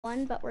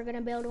one, but we're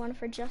gonna build one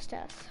for just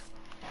us.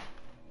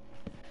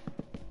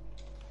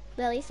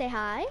 Lily, say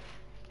hi.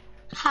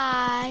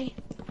 Hi.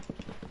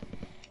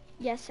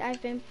 Yes,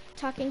 I've been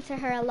talking to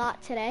her a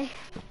lot today.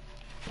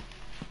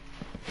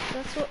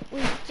 That's what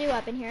we do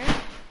up in here.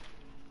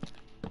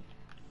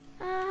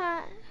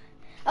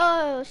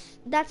 Oh,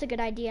 that's a good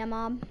idea,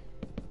 Mom.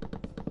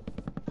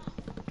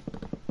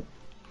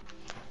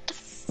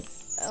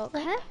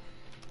 Okay.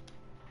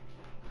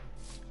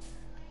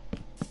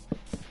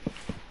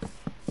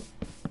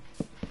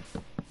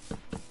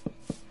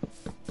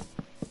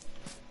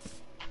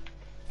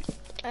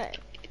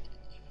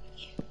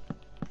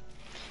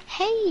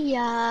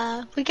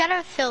 Hey, we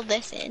gotta fill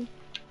this in.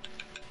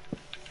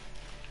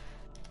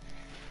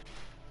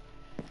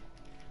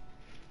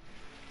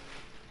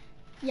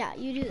 Yeah,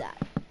 you do that.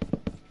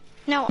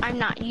 No, I'm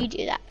not. You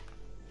do that.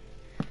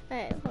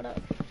 Alright, hold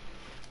up.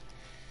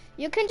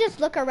 You can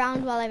just look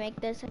around while I make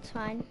this. It's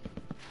fine.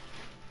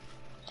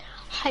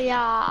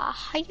 Hiya,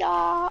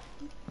 hiya.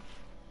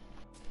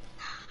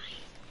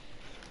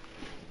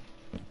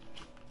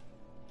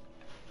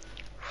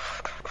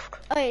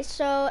 Okay,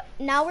 so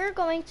now we're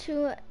going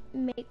to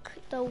make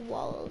the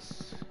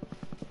walls.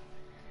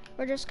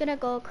 We're just gonna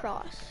go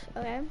across,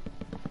 okay?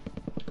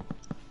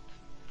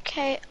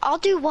 Okay, I'll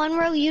do one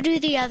row, you do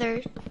the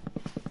other.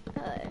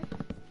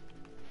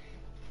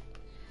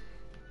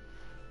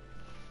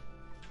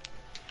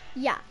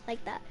 Yeah,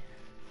 like that.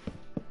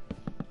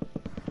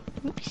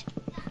 Oops.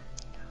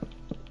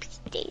 Oops,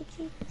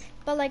 daisy.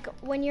 But like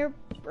when your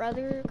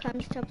brother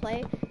comes to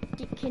play,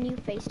 can you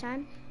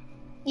FaceTime?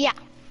 Yeah.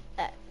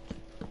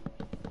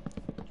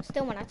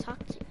 Still want to talk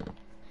to you.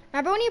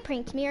 Remember when you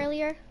pranked me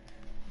earlier?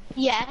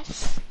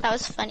 Yes, that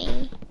was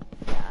funny.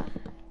 Yeah.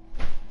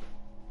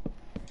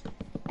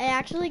 I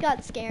actually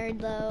got scared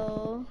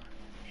though.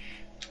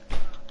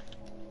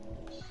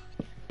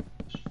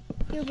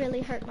 You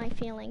really hurt my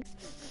feelings.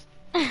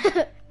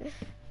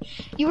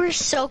 You were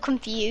so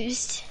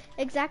confused.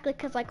 Exactly,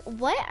 because like,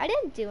 what? I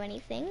didn't do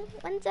anything.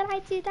 When did I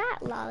do that,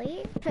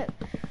 Lolly?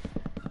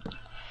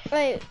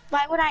 Wait.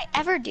 Why would I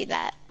ever do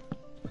that?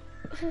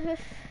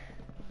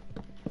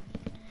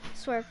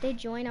 Swear, if they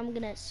join, I'm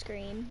gonna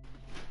scream.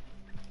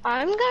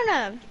 I'm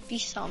gonna be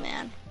so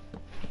mad.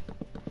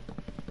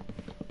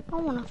 I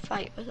wanna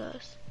fight with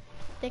us.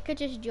 They could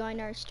just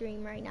join our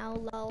stream right now,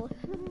 lol.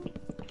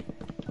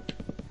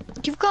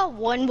 You've got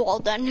one wall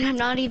done, and I'm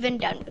not even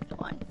done with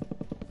one.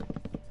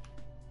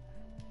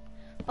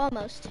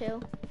 Almost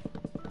two.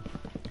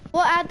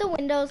 We'll add the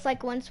windows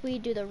like once we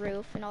do the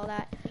roof and all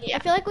that. Yeah. I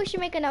feel like we should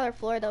make another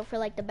floor though for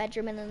like the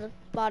bedroom, and then the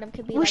bottom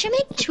could be. We should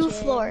make 2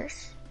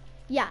 floors.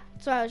 Yeah,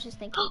 that's what I was just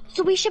thinking.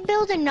 So we should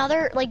build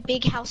another like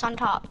big house on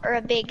top, or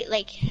a big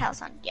like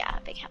house on, yeah,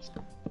 a big house.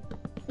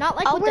 Not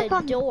like with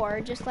a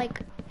door, just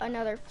like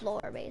another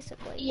floor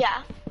basically.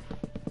 Yeah.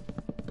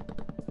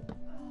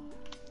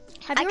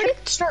 I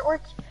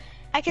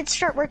could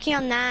start working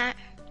on that.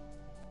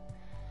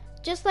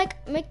 Just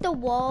like make the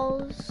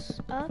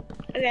walls up.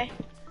 Okay.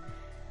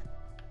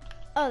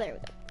 Oh, there we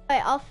go.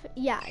 Alright,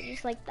 yeah,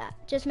 just like that.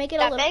 Just make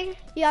it a little big.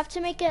 You have to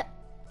make it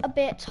a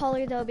bit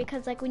taller though,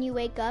 because like when you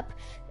wake up,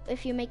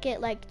 if you make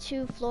it like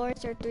 2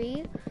 floors or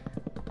 3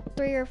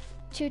 or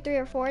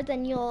 4,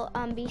 then you'll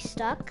be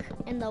stuck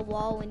in the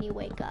wall when you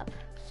wake up.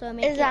 So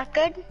make Is that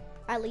good?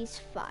 At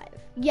least 5.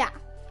 Yeah.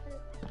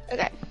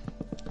 Okay.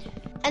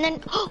 And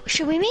then,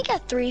 should we make a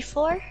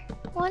 3-floor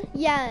one?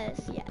 Yes,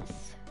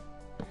 yes.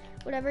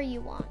 Whatever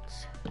you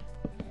want.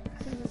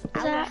 This is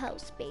our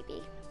house,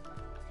 baby.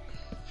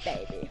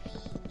 Baby.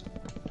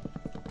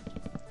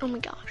 Oh my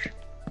gosh.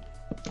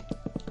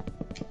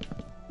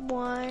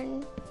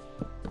 1.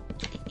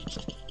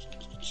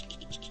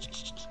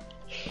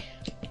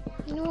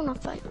 You don't want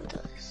to fight with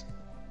us.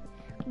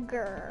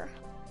 Grr.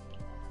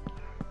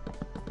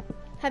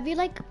 Have you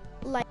liked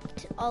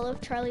all of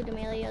Charli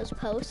D'Amelio's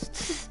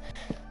posts?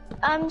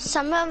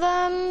 Some of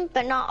them,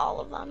 but not all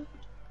of them.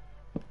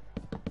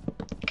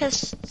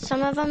 Because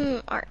some of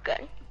them aren't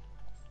good.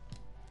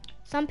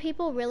 Some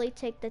people really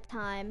take the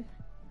time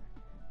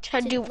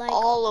to do like,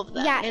 all of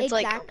them. Yeah, it's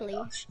exactly.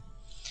 Like,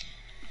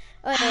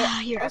 oh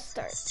okay, I'll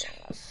start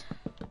this.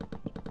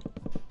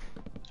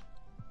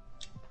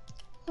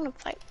 I'm gonna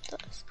fight with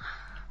this.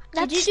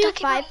 Did you do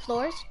 5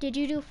 floors? Did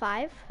you do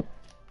 5?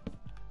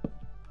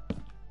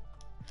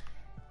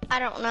 I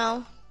don't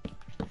know.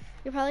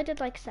 You probably did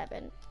like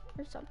 7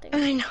 or something.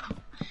 I know.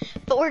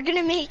 But we're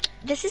gonna make,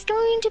 this is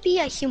going to be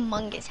a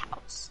humongous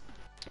house.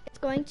 It's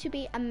going to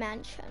be a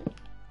mansion.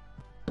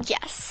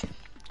 Yes.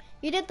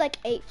 You did like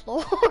 8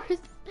 floors.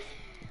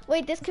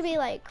 Wait, this could be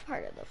like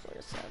part of the floor,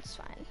 so it's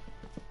fine.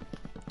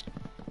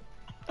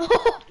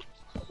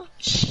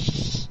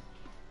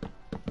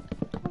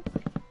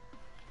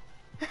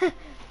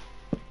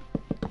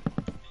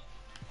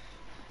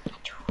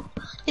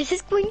 This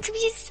is going to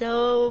be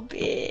so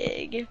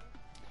big.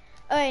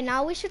 Alright,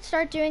 now we should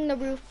start doing the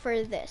roof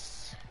for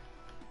this.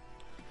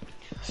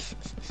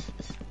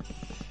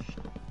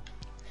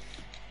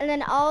 And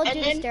then I'll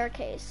do the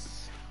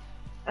staircase.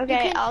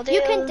 Okay,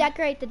 You can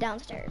decorate the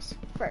downstairs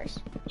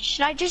first.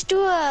 Should I just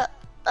do a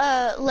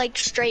like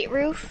straight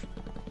roof.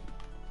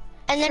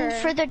 And then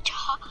for the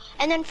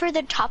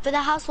top of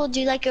the house, we'll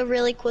do like a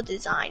really cool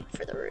design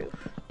for the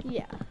roof.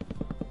 Yeah.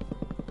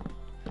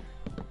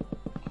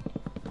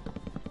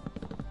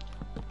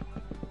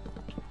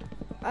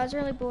 I was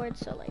really bored,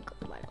 so like,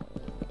 why don't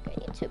we make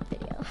a YouTube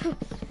video?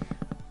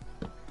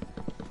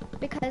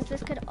 Because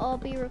this could all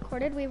be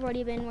recorded. We've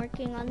already been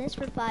working on this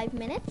for 5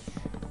 minutes.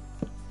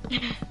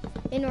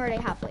 And we're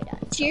already halfway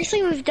done.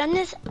 Seriously, we've done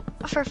this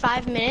for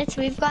 5 minutes.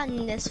 We've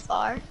gotten this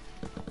far.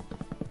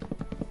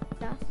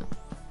 Yeah.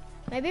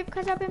 Maybe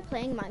because I've been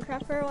playing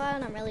Minecraft for a while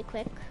and I'm really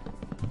quick.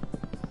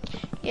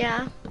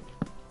 Yeah.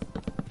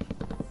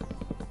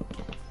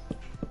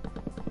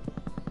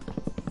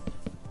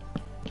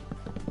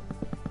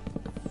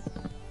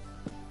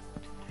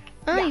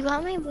 Oh, yeah. You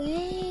got my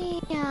way.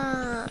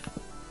 Yeah.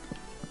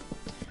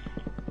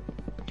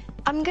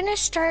 I'm gonna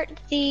start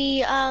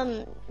the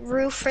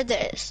roof for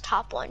this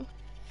top one.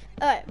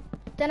 Alright,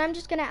 then I'm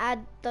just gonna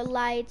add the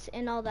lights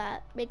and all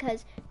that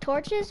because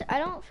torches, I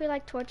don't feel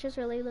like torches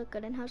really look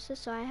good in houses,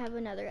 so I have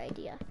another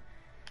idea.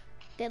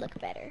 They look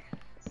better,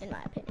 in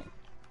my opinion.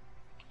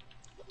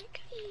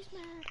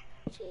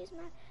 She's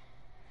mad.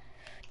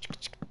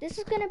 This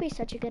is gonna be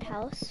such a good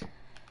house.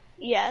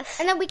 Yes.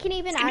 And then we can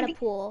even add a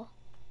pool.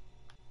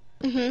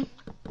 Mhm.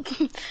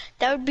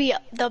 That would be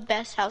the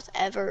best house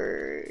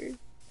ever.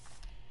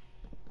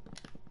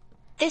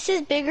 This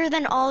is bigger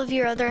than all of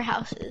your other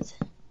houses.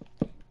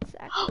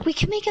 Exactly. We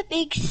can make a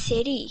big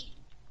city.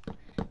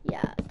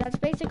 Yeah, that's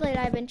basically what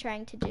I've been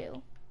trying to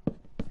do.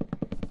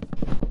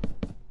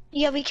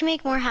 Yeah, we can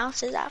make more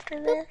houses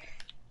after this.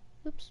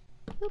 Oops.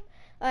 Oop.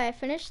 Alright, I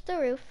finished the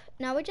roof.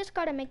 Now we just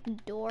gotta make the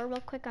door real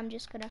quick. I'm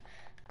just gonna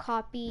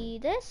copy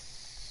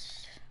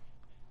this.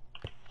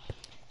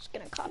 Just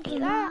gonna copy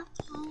that.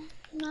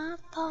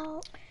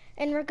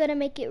 And we're gonna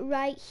make it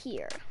right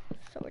here.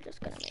 So we're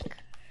just gonna make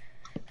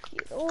a few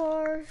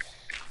doors.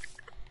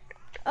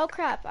 Oh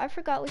crap, I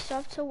forgot we still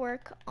have to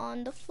work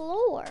on the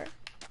floor.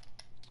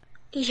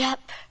 Yep.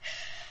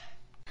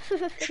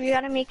 We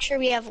gotta make sure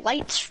we have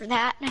lights for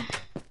that.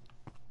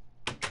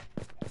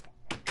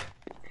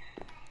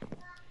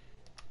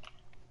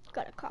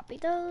 Gotta copy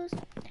those.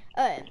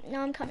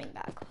 Now I'm coming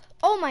back.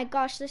 Oh my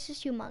gosh, this is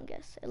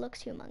humongous. It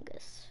looks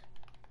humongous.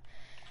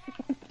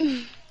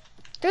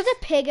 There's a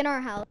pig in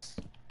our house.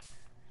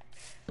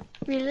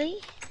 Really?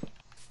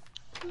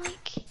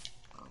 Like,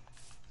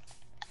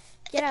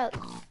 get out.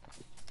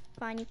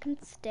 Fine, you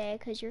can stay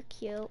because you're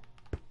cute.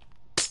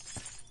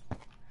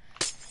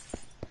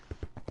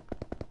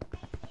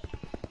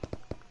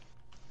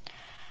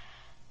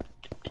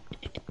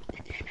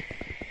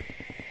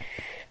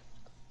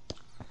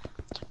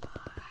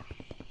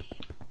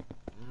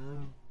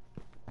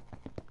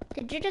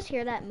 Did you just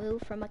hear that moo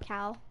from a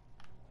cow?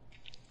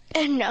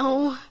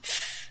 No.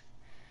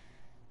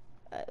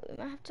 We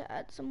might have to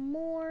add some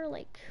more,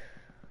 like...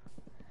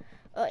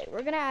 Alright,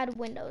 we're gonna add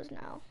windows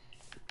now.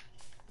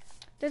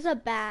 There's a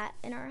bat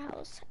in our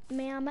house.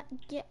 Ma'am,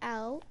 get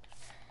out.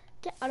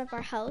 Get out of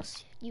our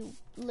house, you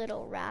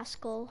little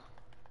rascal.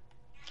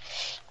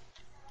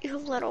 You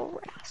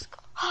little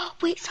rascal.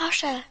 Wait,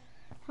 Sasha.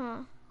 Huh?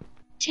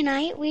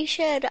 Tonight we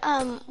should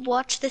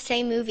watch the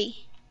same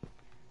movie.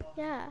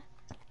 Yeah.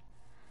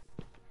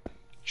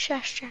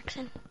 Shush,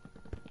 Jackson.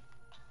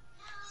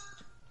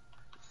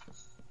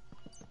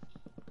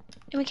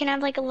 And we can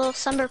have like a little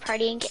slumber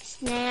party and get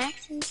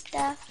snacks and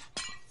stuff.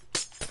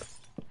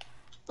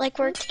 Like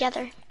work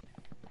together.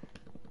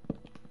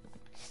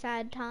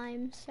 Sad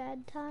times,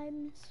 sad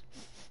times.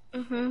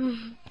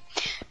 Mhm.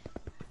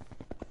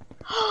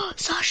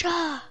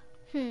 Sasha!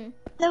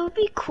 That would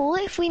be cool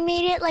if we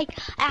made it like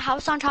a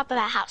house on top of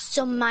a house.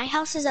 So my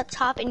house is up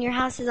top and your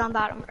house is on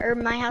bottom. Or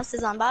my house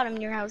is on bottom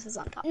and your house is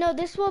on top. No,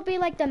 this will be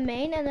like the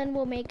main and then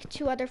we'll make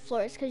 2 other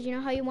floors. Because you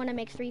know how you want to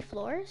make 3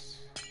 floors?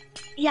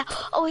 Yeah.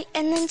 Oh, wait,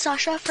 and then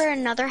Sasha, for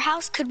another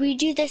house, could we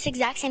do this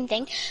exact same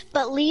thing,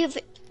 but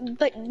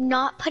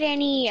not put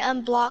any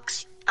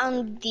blocks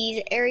on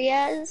these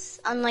areas,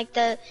 on like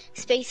the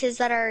spaces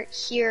that are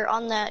here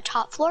on the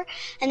top floor,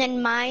 and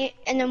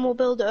then we'll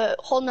build a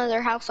whole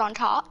nother house on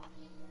top.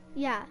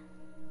 Yeah.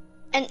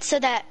 And so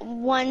that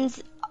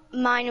one's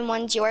mine and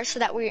one's yours, so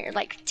that we're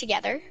like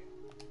together.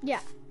 Yeah.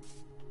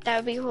 That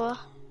would be cool.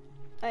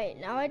 Alright,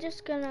 now I'm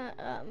just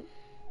gonna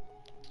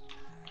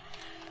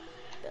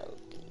build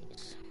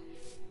these.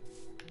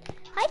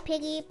 Hi,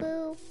 Piggy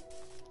Boo.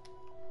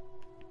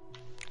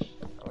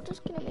 We're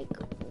just gonna make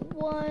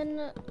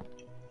one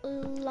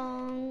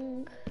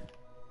long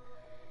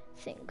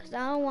thing because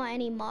I don't want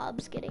any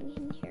mobs getting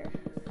in here.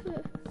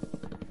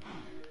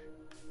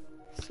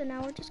 So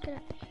now we're just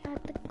gonna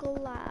add the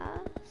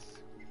glass.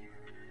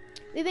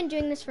 We've been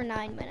doing this for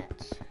 9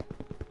 minutes.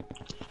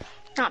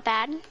 Not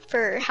bad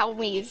for how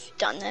we've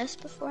done this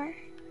before.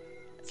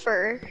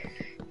 For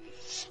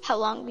how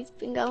long we've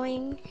been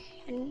going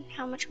and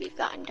how much we've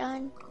gotten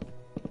done.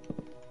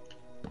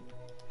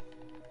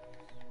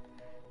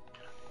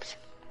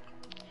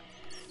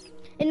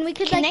 And we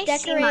could like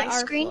decorate our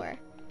screen? floor.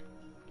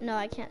 No,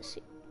 I can't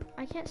see.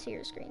 I can't see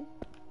your screen.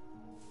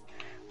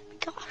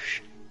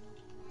 Gosh.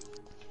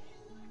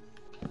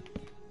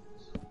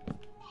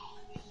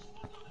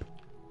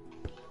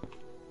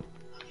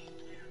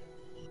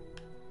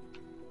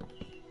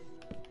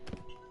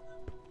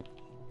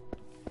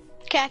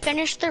 Okay, I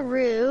finished the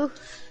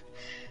roof.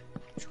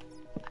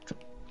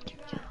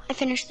 I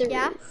finished the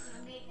Yeah? roof.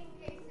 I'm making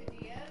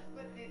quesadillas,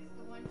 but it's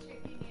the one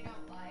chicken you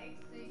don't like.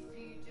 So do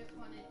you just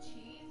want a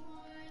cheese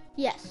one?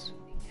 Yes.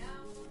 Something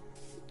else?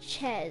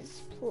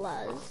 Ches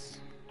plus.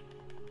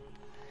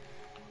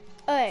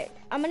 Alright,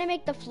 I'm gonna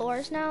make the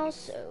floors now,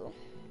 so.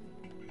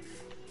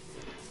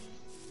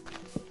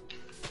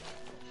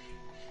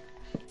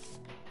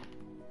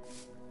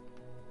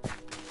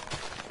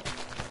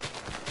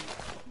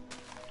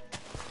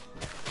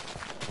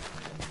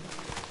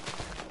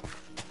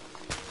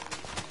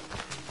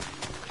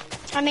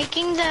 I'm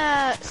making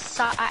the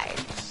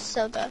sides,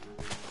 so the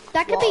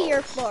That could walls. be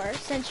your floor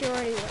since you're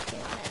already working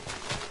on it.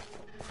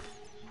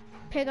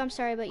 Pig, I'm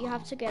sorry, but you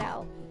have to get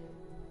out.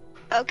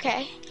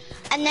 Okay.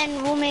 And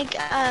then we'll make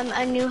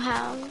a new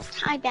house.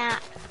 Hi,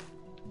 Bat.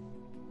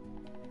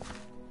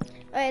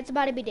 Alright, it's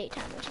about to be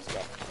daytime, which is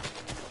good.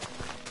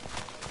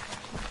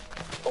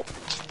 Oh.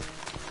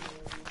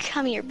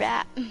 Come here,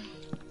 Bat.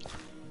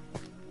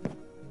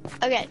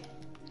 Okay.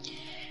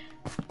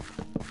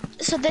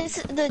 So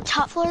the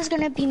top floor is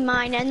gonna be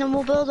mine, and then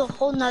we'll build a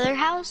whole nother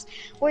house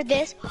where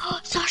this. Oh,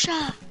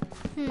 Sasha,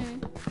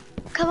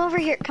 come over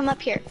here. Come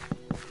up here.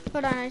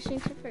 Hold on, I just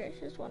need to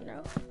finish this one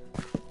row.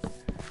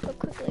 So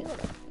quickly, hold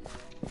on.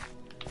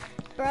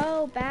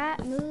 Bro,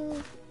 Bat,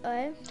 move.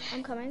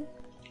 I'm coming.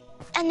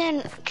 And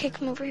then, okay,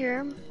 come over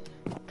here.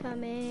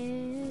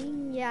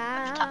 Coming,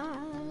 yeah.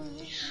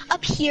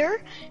 Up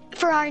here,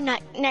 for our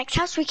next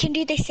house, we can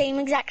do the same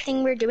exact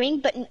thing we're doing,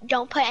 but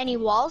don't put any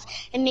walls,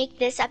 and make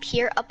this up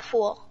here a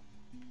pool.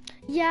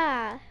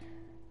 Yeah.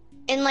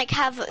 And like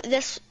have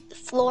this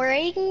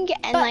flooring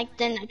and like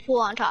then a pool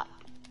on top.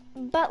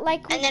 But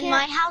like we And then can't,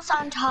 my house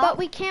on top. but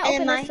we can't and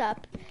open then this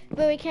up.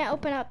 But we can't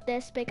open up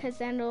this because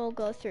then it'll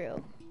go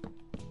through.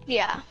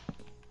 Yeah.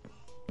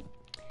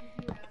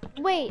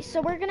 Wait,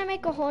 so we're gonna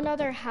make a whole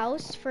nother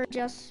house for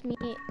just me,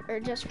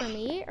 or just for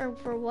me, or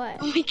for what?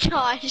 Oh my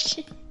gosh.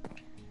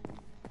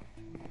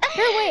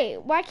 Here, wait,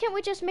 why can't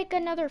we just make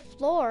another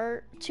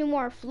floor, 2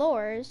 more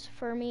floors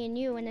for me and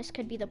you, and this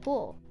could be the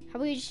pool? How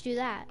about we just do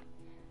that?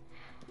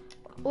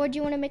 Or do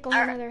you want to make a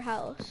whole nother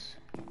house?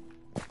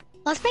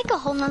 Let's make a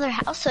whole nother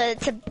house so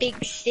it's a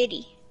big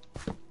city.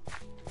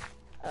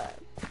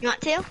 You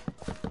want to?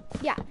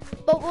 Yeah,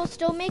 but we'll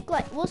still make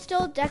we'll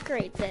still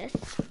decorate this.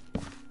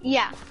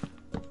 Yeah.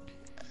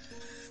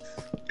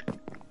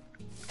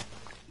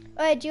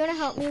 Alright, do you want to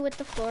help me with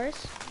the floors?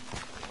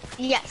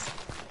 Yes.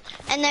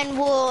 And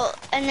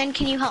then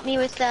can you help me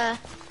with the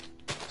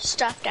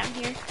stuff down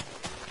here?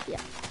 Yeah.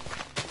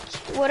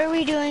 What are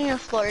we doing the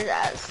floors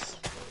as?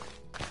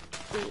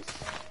 These.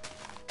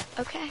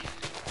 Okay.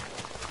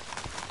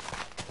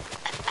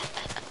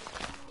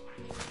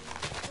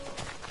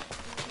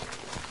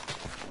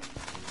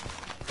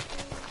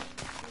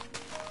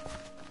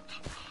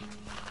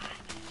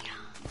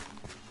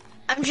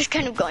 I'm just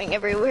kind of going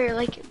everywhere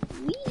like,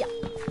 wee.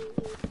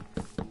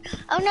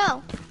 Oh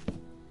no.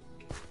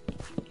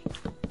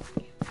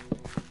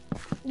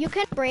 You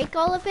can break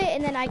all of it,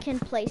 and then I can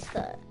place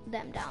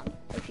them down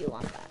if you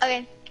want that.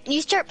 Okay,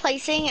 you start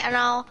placing and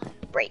I'll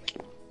break.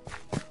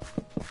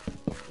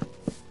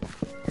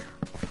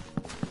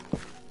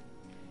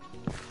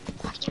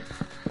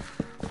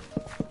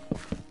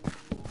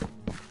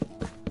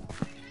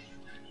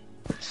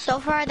 So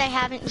far they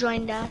haven't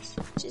joined us,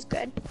 which is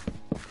good.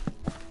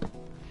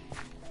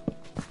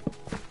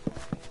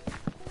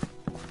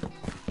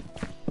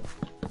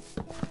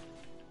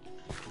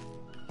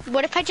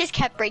 What if I just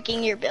kept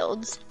breaking your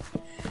builds?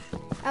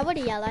 I would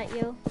yell at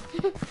you.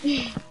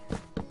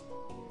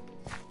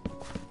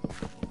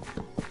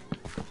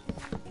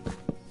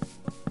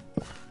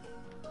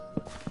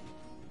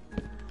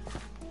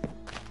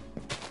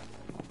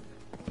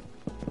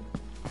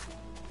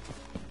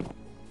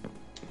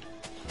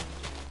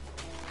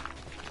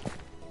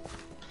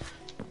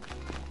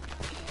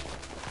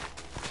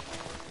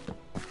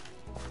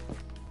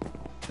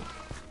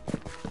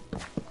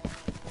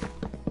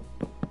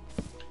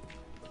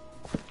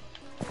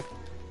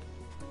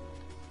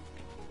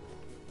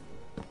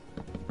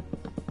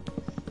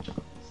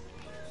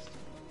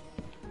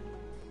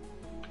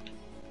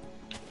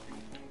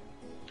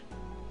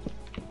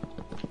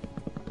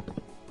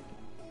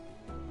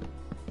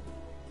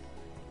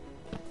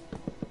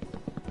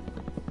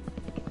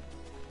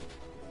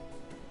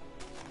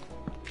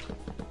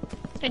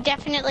 I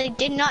definitely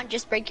did not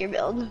just break your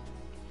build.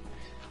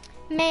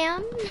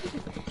 Ma'am,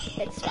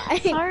 it's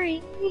fine.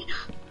 Sorry.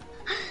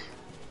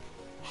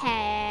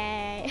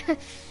 Hey.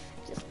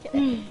 Just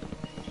kidding.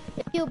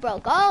 You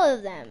broke all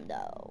of them,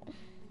 though.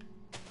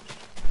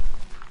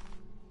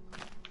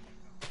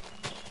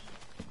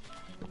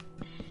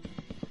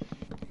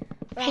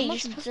 We're Hey,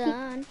 almost you're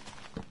done.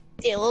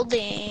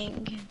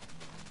 Building.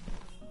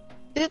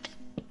 Oops.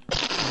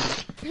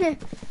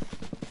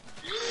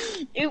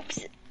 Oops.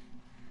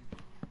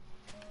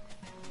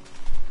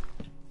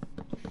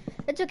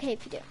 It's okay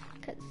if you do,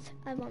 because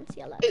I won't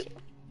yell at you.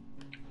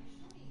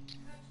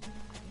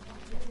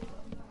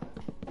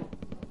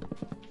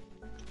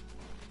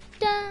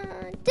 Dun,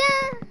 dun,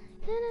 dun,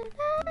 dun,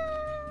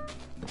 dun.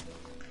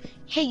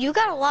 Hey, you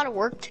got a lot of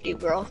work to do,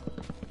 bro.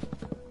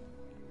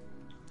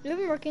 We've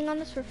been working on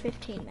this for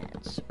 15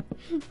 minutes.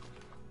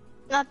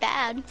 Not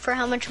bad for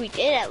how much we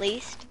did, at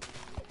least.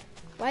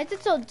 Why is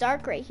it so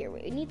dark right here?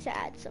 We need to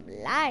add some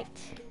light.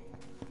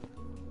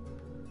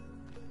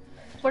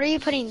 What are you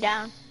putting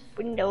down?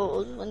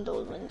 Windows,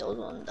 windows, windows,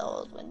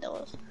 windows,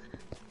 windows.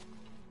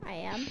 I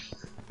am.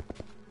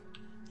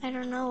 I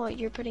don't know what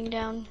you're putting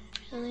down,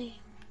 really.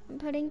 I'm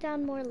putting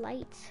down more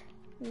light,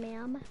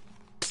 ma'am.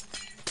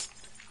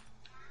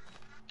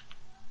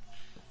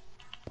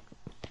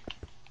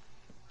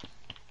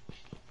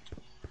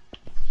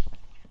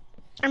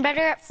 I'm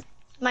better at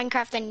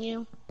Minecraft than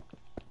you.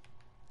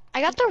 I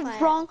got the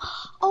wrong.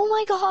 Oh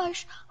my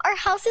gosh, our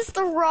houses are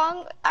the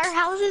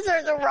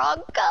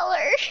wrong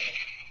color.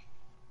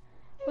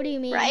 What do you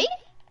mean? Right?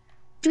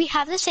 Do we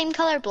have the same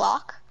color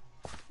block?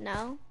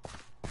 No.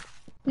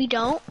 We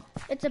don't?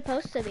 It's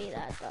supposed to be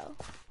that though.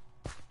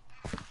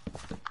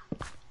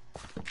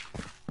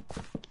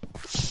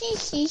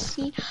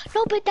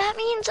 No, but that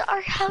means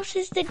our house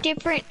is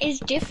different.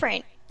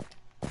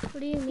 What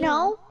do you mean?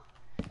 No?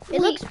 It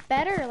looks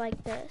better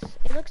like this.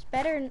 It looks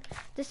better.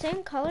 The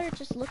same color, it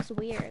just looks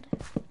weird.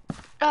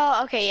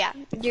 Oh, okay, yeah.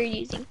 You're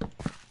using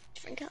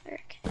different color.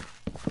 Okay.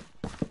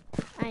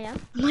 I am.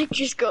 I might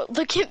just go,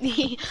 look at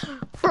me.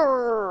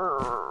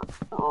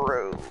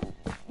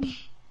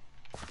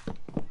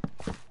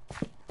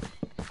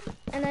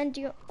 And then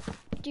do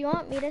you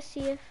want me to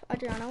see if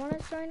Adriana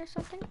wants to join or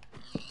something?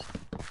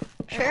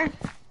 Sure.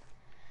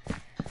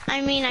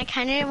 I mean, I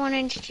kind of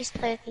wanted to just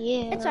play with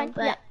you. It's fine.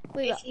 But Yeah,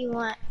 we will. if you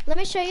want. Let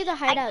me show you the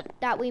hideout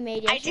that we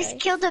made yesterday. I just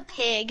killed a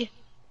pig.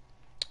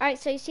 Alright,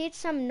 so you see it's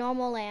some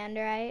normal land,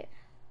 right?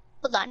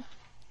 Hold on.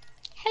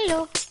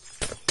 Hello.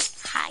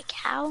 Hi,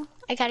 cow.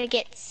 I gotta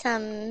get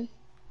some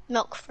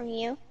milk from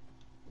you.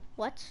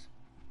 What?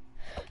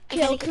 I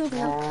Kill gotta get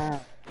Cooper.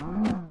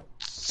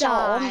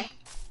 Die.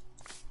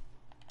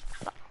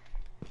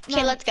 Okay,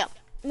 Mom, let's go.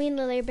 Me and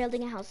Lily are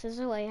building a house. This is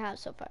what we have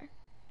so far.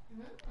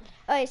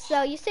 Okay,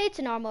 so you say it's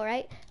normal,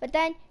 right? But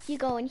then you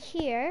go in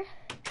here.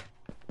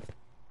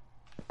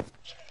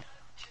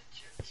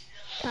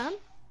 Come.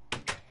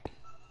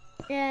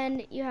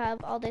 And you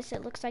have all this.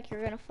 It looks like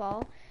you're gonna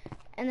fall.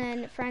 And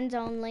then friends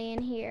only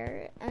in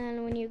here. And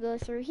then when you go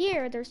through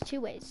here, there's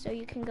two ways. So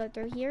you can go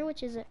through here,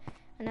 which is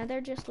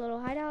another just little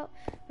hideout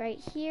right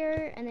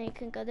here. And then you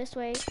can go this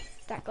way.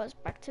 That goes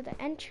back to the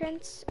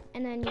entrance.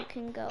 And then you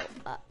can go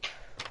up,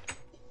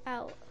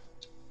 out.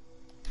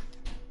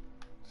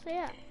 So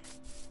yeah.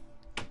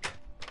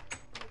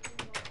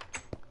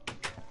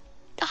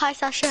 Hi,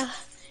 Sasha.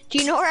 Do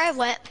you know where I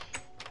went?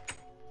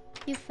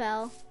 You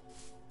fell.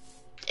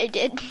 I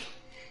did.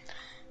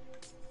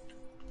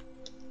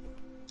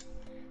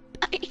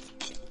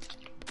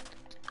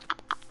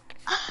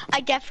 I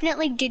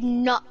definitely did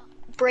not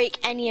break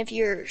any of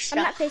your stuff.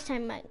 I'm not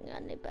FaceTiming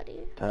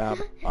anybody. Tab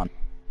on.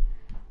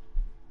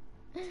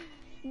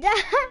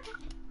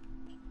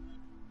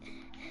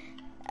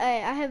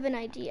 Alright, I have an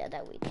idea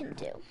that we can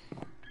do.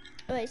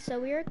 Alright, so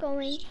we are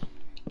going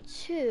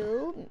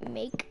to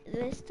make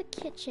this the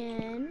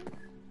kitchen.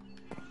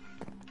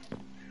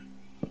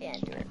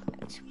 And we're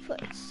going to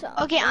put some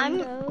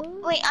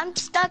windows. Wait, I'm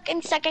stuck.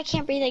 I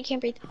can't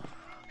breathe.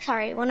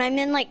 Sorry, when I'm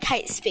in like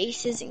tight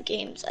spaces in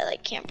games, I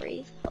like can't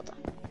breathe. Hold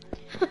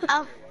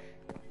on.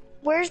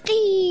 Where's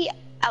the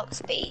out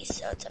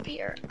space? Oh, it's up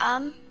here.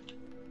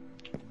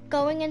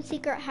 Going in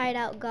secret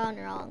hideout gone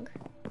wrong.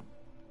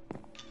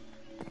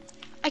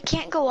 I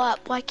can't go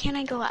up. Why can't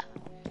I go up?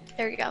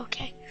 There we go.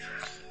 Okay.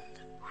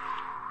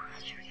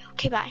 There we go.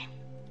 Okay, bye.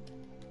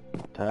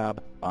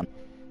 Tab on.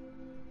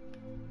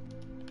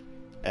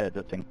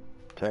 Editing.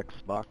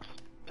 Text box.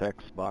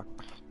 Text box.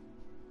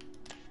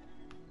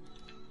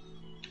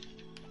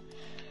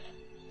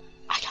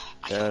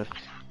 Chest.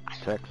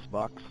 Text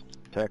box.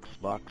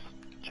 Text box.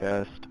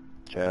 Chest.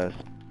 Chest.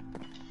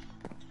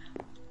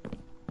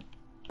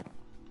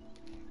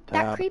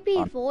 That creepy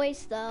on.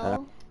 voice though.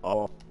 Tab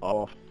off.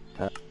 Off.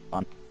 Tab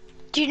on.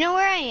 Do you know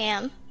where I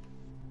am?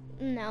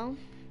 No.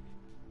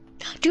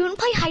 Do you want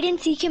to play hide and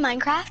seek in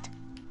Minecraft?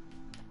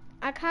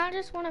 I kind of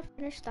just want to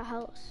finish the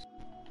house.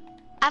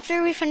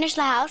 After we finish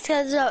the house,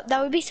 because that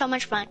would be so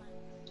much fun.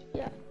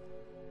 Yeah.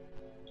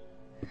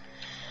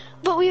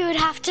 But we would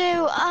have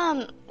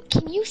to,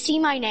 can you see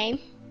my name?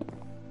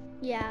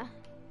 Yeah.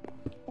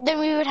 Then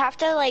we would have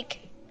to,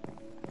 like,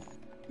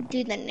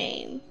 do the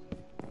name.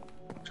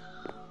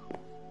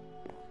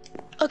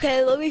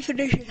 Okay, let me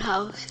finish the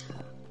house.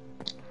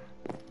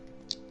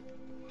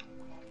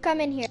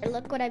 Come in here.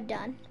 Look what I've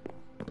done.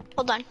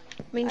 Hold on.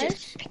 Let me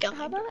just pick up.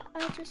 How about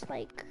I just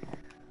like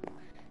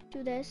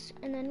do this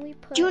and then we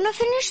put. Do you want to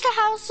finish the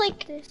house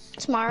like this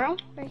tomorrow?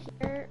 right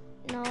here?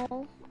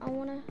 No, I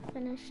want to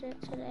finish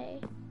it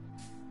today.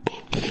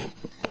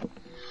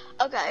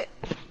 Okay.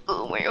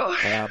 Oh my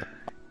gosh. Tab.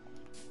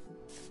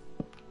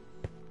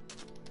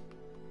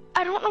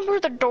 I don't know where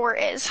the door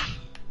is.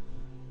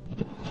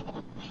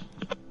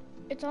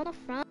 It's on the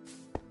front.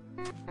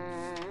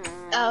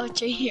 Oh,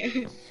 it's right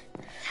here.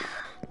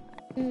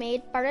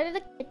 Made part of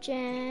the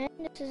kitchen.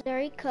 This is where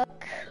we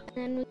cook.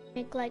 and then we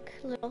make like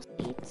little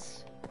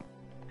seats.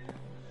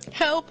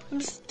 Help,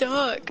 I'm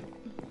stuck.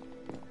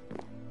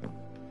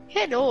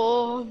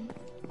 Hello.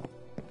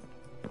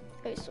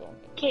 Okay, so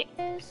Okay,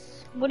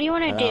 this. what do you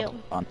want to do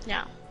on.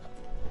 now?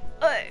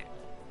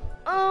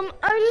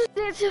 I just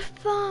need to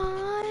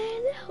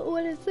find.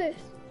 What is this?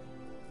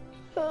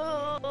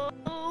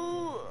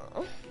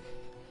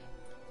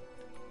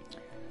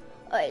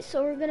 Alright,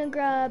 so we're gonna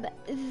grab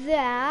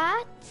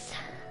that.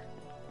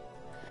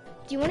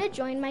 Do you want to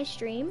join my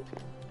stream?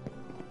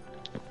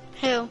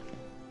 Who?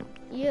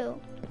 You.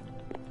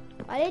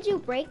 Why did you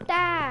break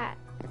that?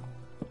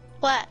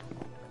 What?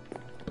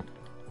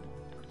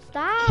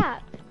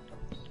 Stop.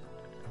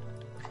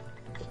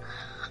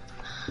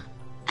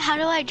 How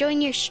do I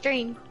join your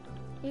stream?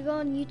 You go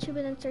on YouTube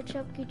and then search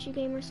up Gucci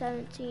Gamer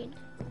 17.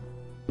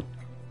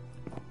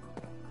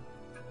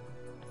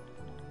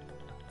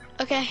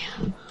 Okay,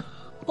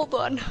 hold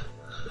on.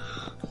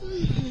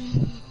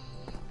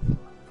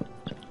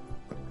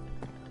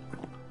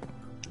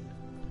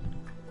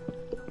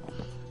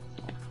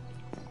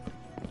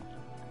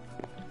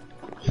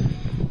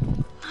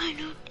 I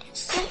know.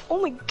 Oh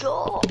my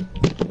god.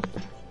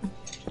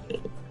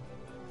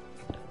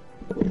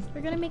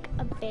 We're gonna make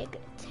a big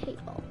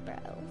table, bro.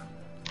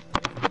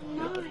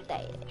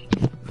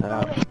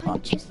 There.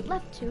 Punches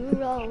left to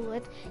roll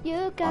with.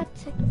 You got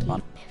to keep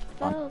it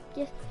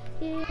focused.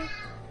 Yeah.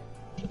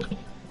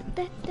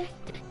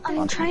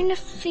 I'm trying to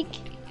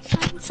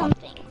find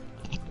something.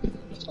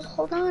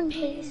 Hold on,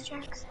 please,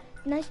 Jackson.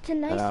 Nice to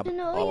know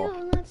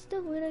you. Let's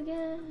do it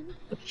again.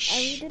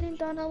 I didn't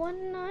thought I want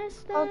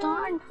nice. Hold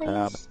on,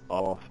 Tab please.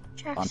 off.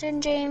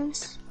 Jackson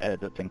James.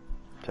 Editing.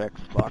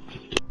 Text box.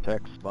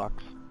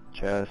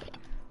 Chest.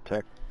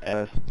 Text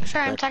S.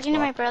 Sorry, I'm talking to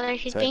my brother.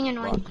 He's being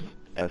annoying.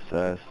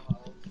 SS.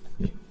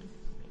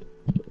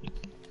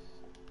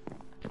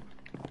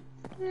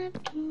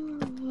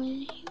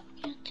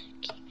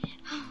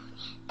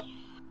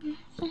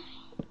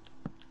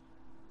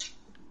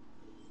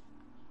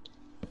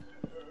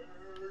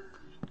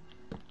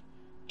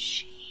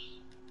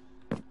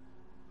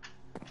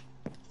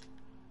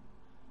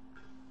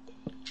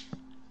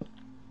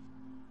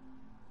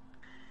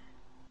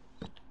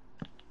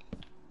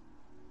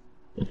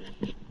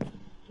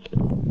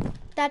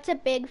 That's a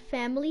big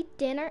family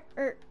dinner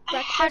or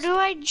breakfast. How do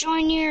I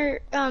join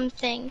your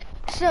thing?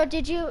 So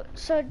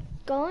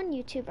go on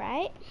YouTube,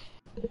 right?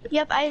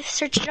 Yep, I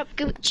searched up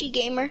Gucci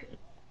Gamer.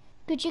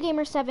 Gucci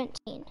Gamer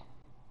 17.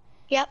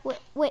 Yep.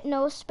 With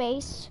no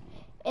space,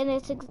 and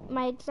it's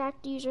my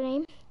exact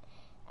username.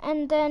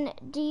 And then,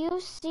 do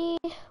you see,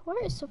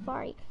 where is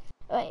Safari?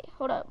 Wait,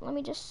 hold up, let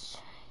me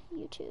just,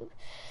 YouTube.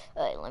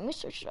 Wait, let me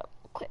search it up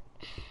real quick.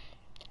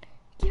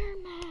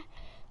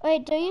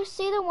 Wait, do you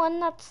see the one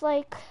that's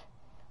like,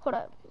 hold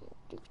up,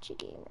 Gucci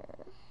Gamer.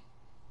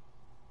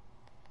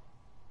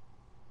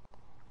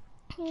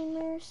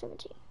 Gamer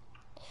 17.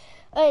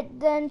 Alright,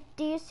 then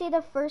do you see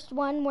the first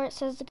one where it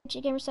says the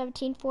Gucci Gamer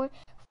 17 for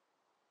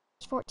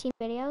 14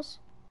 videos?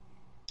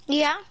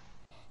 Yeah.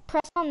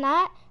 Press on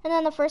that, and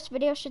then the first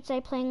video should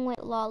say playing with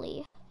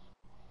Lolly.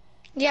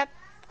 Yep.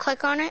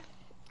 Click on it.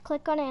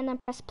 Click on it and then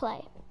press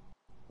play.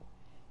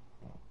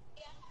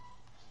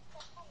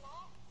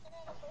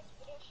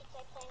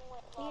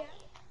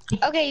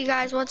 Okay, you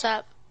guys, what's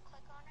up?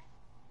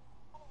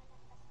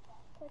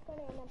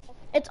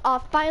 It's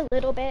off by a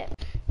little bit.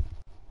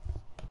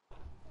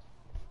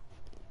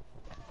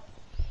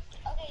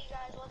 Okay, you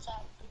guys, what's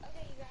up?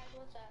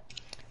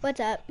 What's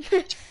up?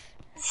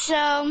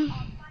 So,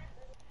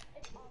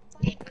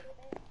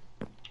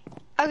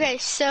 okay,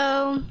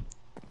 so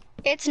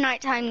it's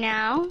nighttime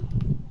now.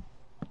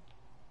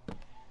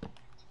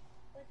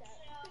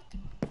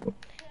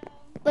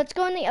 Let's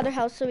go in the other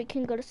house so we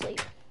can go to sleep.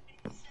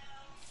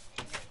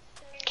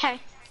 Okay.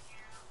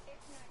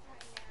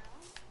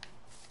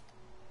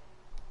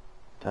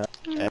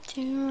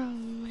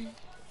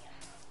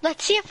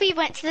 Let's see if we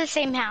went to the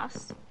same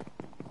house.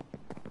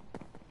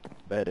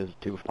 Bed is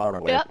too far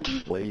away. Yep.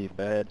 Leave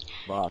bed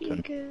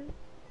button.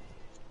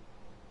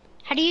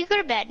 How do you go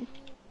to bed?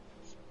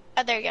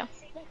 Oh, there you go.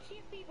 Let's see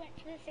if we went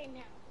to the same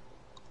house.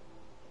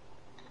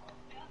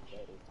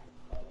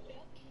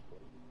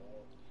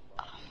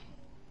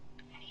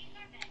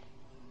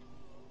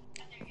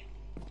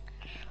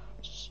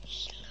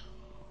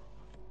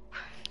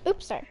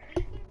 Oops, sorry.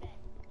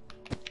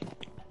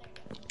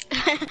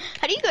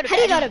 How do you go to bed? How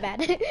do you go to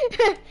bed?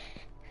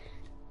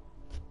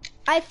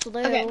 I flew.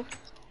 Okay.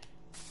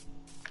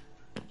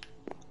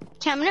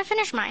 Okay, I'm gonna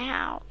finish my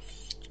house.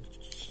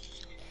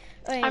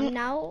 Alright,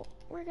 now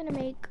we're gonna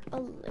make a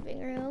living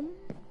room.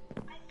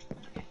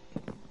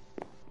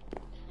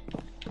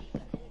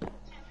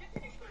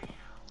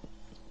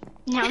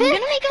 Now I'm gonna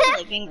make a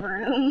living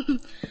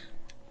room.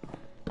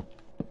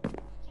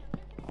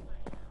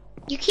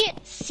 You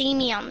can't see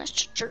me on the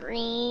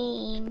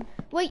stream.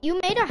 Wait, you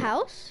made a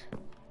house?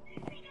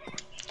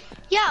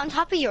 Yeah, on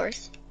top of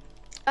yours.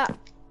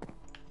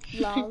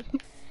 Lol.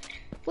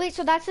 Wait,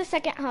 so that's the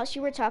second house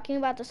you were talking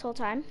about this whole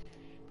time?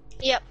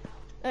 Yep.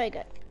 Alright,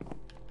 good.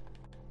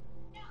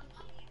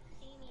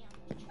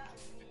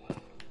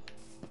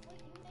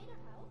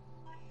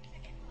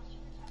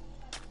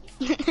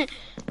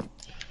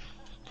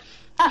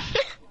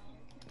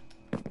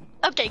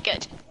 Okay,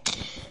 good.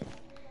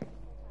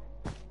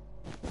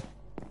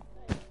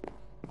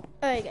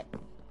 Alright, good.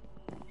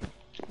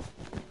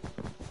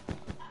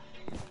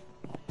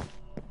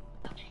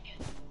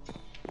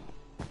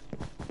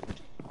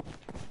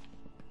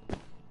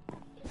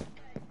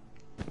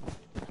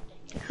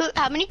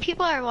 How many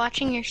people are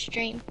watching your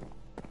stream?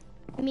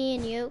 Me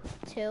and you,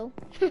 too.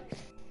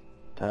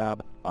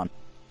 Tab on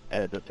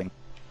editing.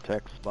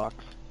 Text box.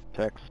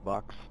 Text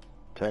box.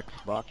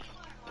 Text box.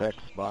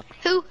 Text box.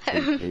 Who?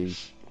 PP.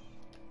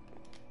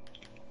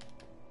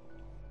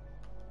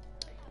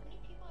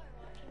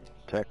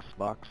 Text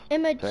box.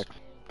 Image.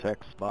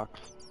 Text box.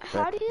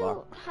 How do Text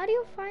box.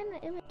 you find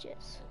the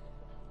images?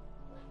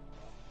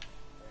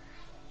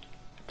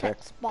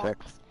 Text box.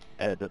 Text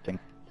editing.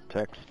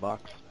 Text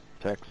box.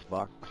 Text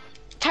box.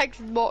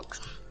 Text box.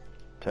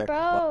 Text box.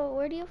 Bro,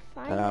 where do you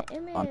find Tab the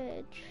on.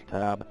 image?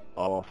 Tab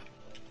off.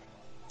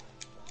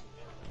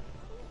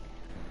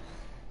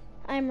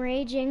 I'm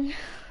raging.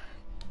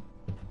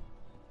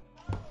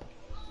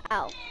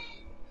 Ow.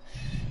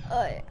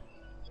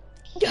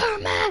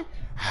 Damn it!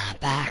 I'm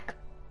back.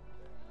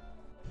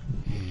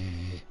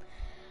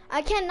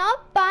 I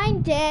cannot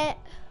find it.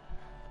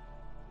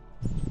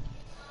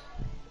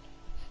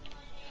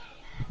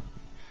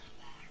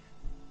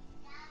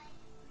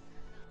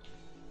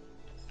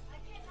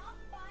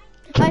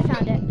 I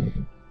found it.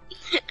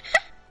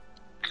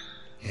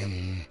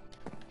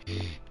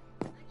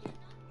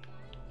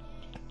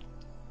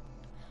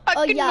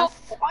 Oh, yes.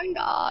 Find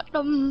out.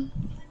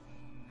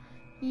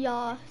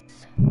 Yes.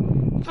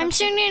 I'm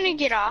soon gonna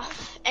get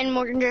off, and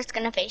we're just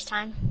gonna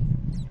FaceTime.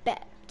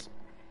 Bet.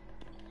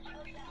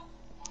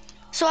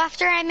 So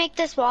after I make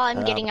this wall,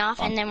 I'm getting off,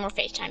 and then we're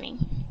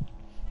FaceTiming.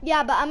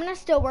 Yeah, but I'm gonna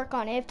still work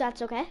on it if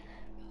that's okay.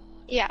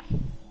 Yeah.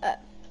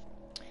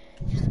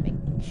 Just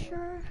making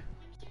sure.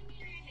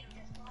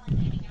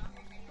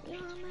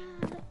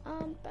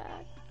 I'm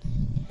back.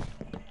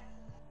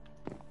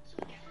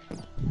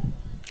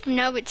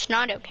 No, it's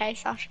not okay,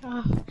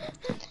 Sasha.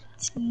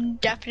 It's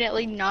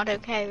definitely not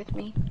okay with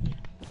me.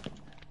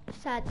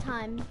 Sad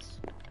times.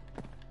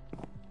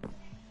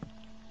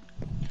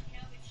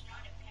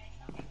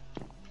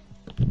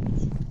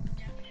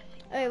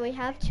 Alright, we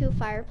have 2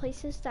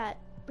 fireplaces that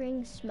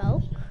bring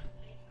smoke.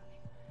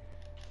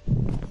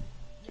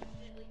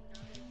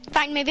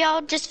 Fine, maybe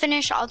I'll just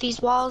finish all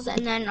these walls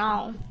and then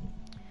I'll...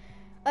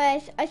 I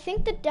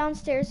think the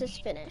downstairs is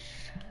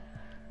finished.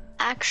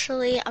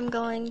 Actually, I'm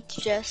going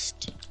to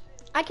just...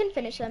 I can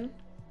finish them.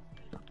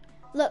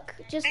 Look,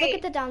 just look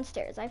at the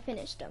downstairs. I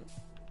finished them.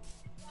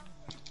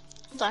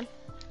 Hold on.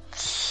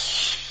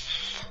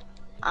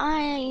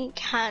 I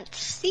can't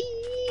see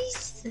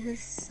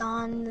this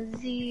on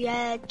the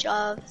edge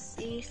of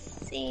the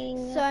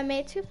thing. So I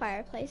made 2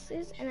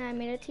 fireplaces, and I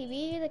made a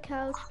TV, the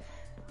couch,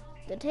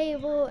 the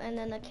table, and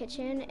then the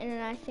kitchen. And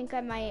then I think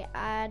I might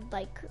add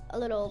like a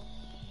little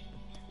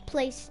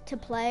place to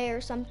play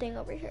or something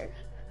over here.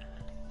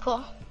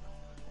 Cool.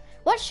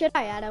 What should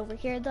I add over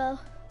here though?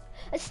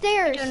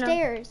 Stairs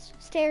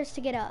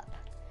to get up.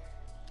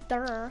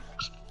 Duh.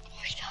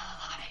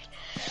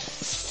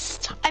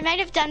 I might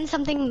have done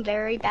something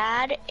very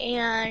bad,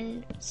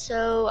 and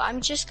so I'm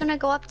just gonna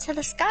go up to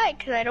the sky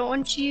because I don't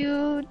want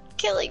you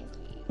killing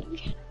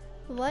me.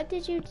 What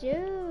did you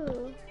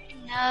do?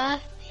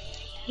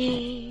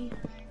 Nothing.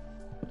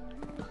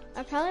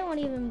 I probably won't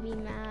even be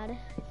mad.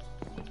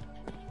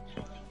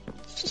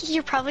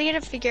 You're probably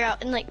gonna figure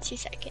out in like 2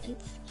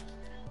 seconds.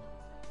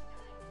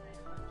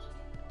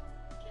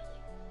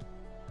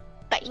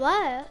 Bye.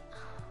 What?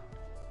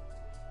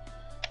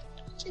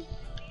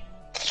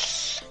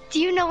 Do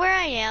you know where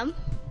I am?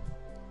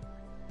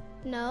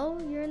 No,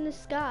 you're in the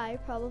sky,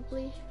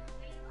 probably.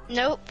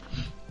 Nope.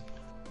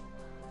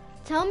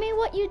 Tell me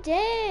what you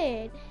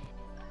did.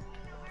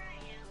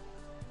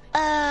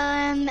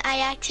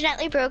 I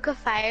accidentally broke a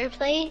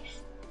fireplace.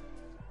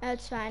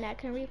 That's fine, I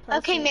can replace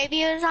Okay, it.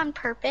 maybe it was on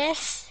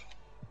purpose.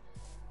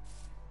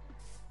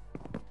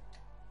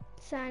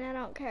 It's fine, I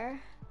don't care.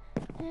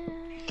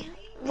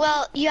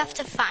 Well, you have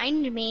to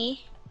find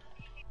me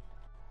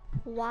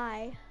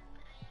Why?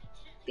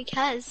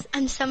 because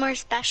I'm somewhere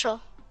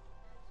special.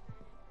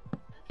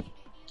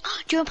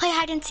 Do you want to play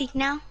hide and seek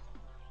now?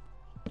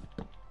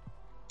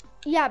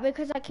 Yeah,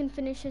 because I can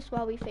finish this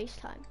while we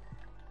FaceTime.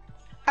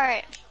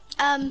 Alright.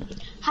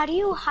 How do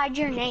you hide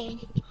your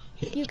name?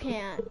 You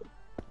can't.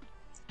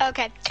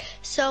 Okay,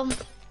 so...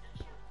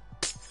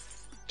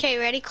 Okay,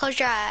 ready? Close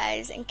your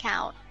eyes and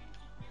count.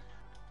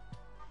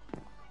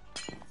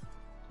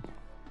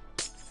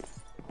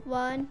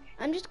 1.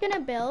 I'm just gonna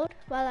build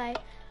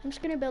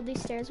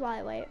these stairs while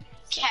I wait.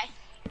 Okay.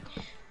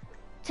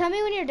 Tell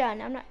me when you're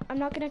done. I'm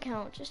not gonna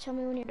count. Just tell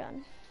me when you're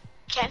done.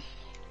 Okay.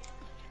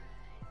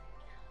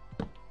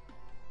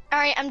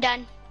 Alright, I'm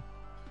done.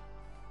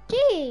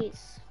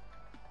 Jeez.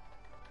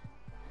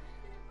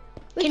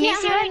 We Can you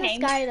can't see hide my in the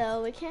name? sky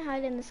though. We can't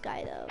hide in the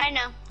sky though. I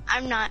know.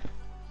 I'm not.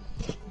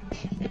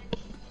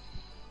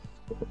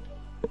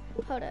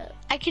 Hold up.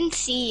 I can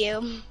see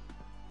you.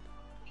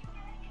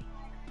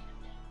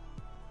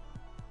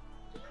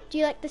 Do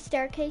you like the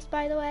staircase,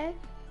 by the way?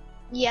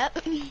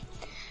 Yep.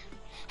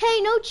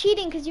 Hey, no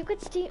cheating, because you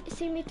could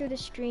see me through the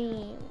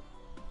stream.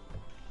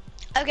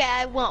 Okay,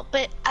 I won't,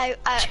 but I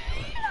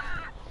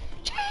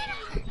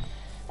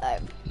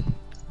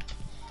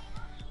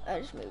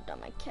just moved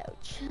on my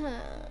couch.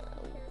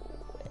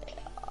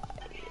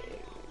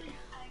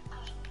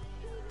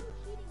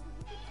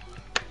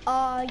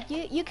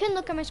 You can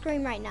look at my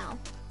screen right now.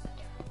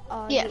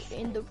 Yes. You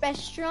in the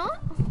restaurant?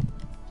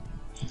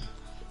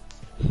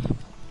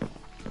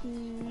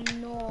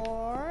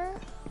 Nor.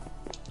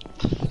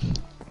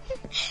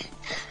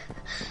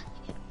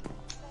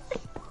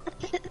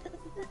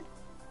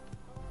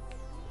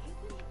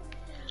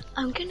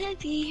 I'm gonna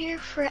be here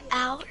for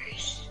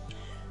hours.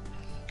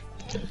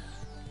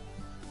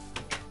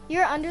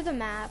 You're under the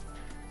map.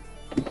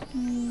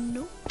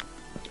 Nope.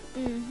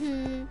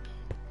 Mm-hmm.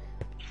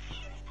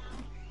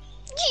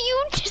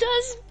 You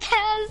just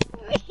passed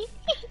me.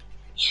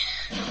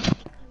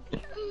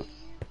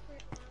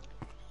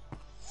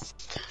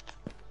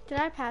 Did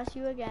I pass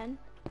you again?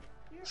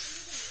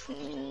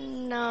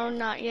 No,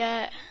 not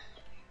yet.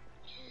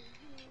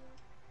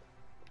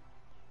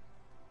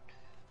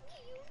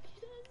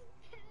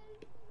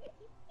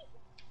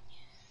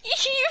 You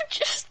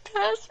just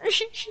passed me.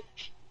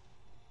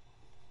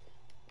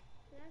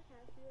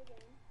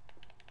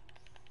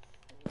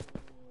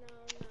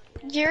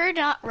 You're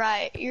not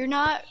right. You're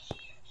not.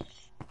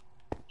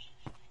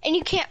 And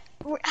you can't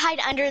hide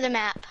under the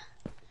map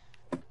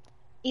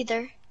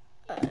either.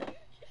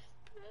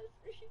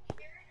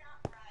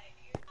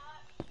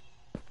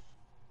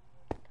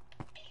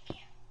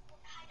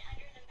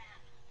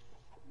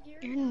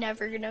 You're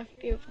never gonna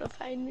be able to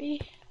find me.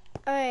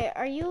 Alright,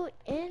 are you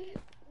in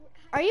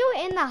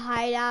the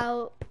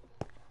hideout?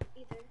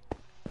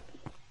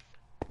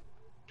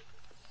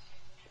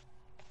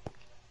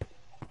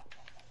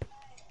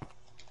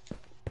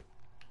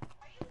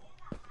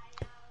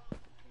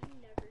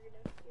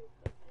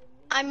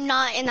 I'm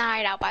not in the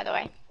hideout, by the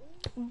way.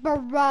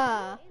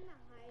 Bruh.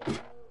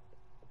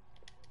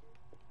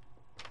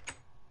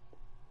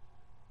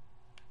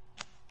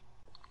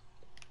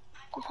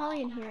 I'm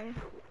probably in here.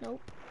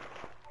 Nope.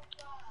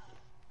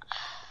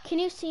 Can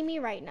you see me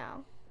right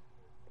now?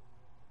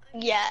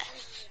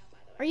 Yes.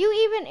 Are you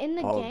even in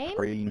the All game?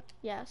 green.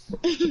 Yes.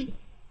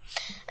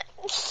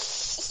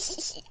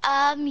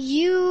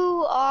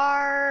 You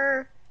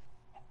are...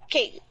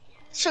 Okay,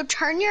 so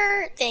turn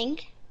your thing.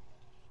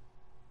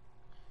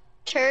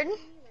 Turn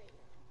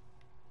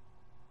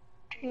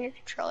your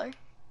controller.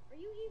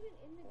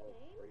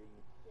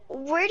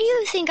 Where do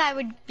you think I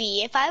would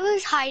be? If I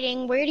was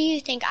hiding, where do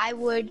you think I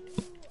would,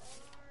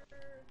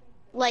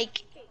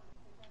 like...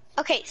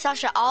 Okay,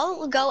 Sasha,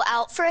 I'll go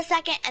out for a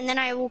second, and then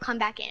I will come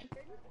back in.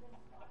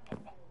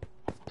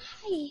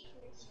 Hi.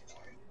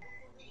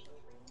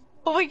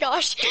 Oh my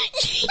gosh,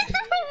 you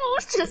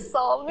almost just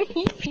saw me.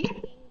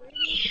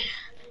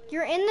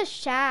 You're in the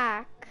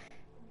shack.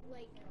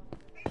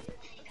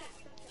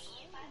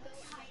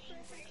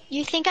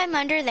 You think I'm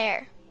under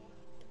there?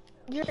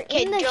 You're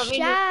Okay, in do you the want me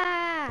to-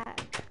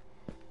 shack.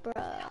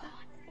 Bruh.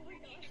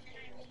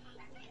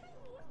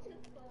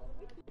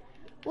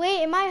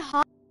 Wait, am I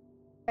hot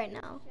right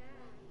now?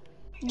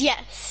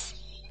 Yes.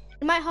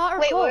 Am I hot or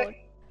Wait, cold?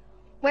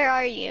 Where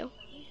are you?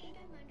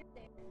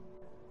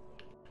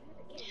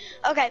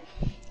 Okay,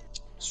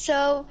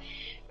 so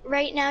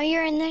right now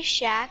you're in the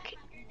shack.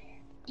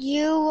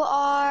 You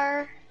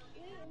are...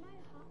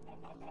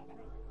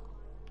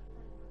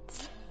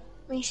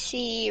 Let me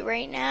see,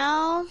 right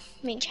now,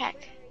 let me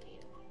check.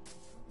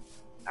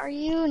 Are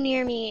you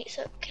near me?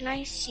 So can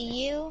I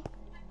see you?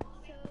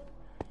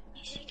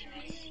 Can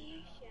I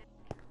see you?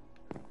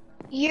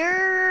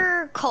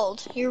 You're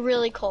cold. You're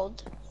really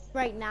cold.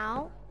 Right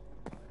now?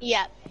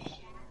 Yeah.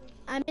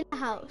 I'm in the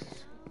house.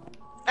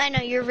 I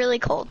know, you're really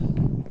cold.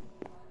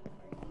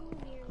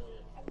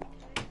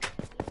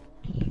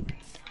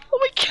 Oh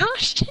my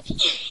gosh!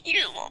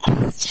 You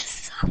almost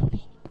just saw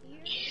me.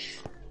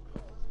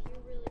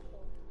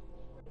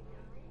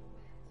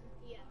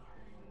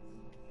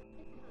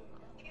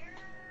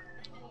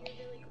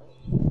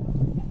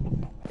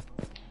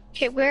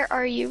 Okay, where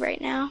are you right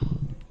now?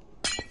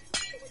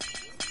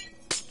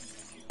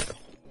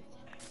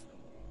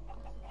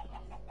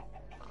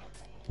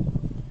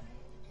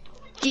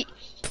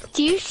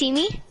 Do you see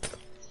me?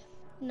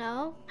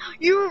 No?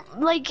 You're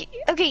like,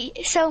 okay,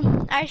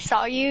 so I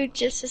saw you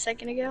just a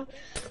second ago.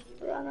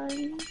 Are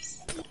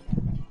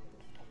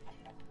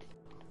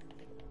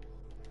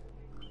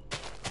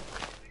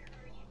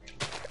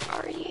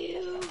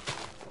you?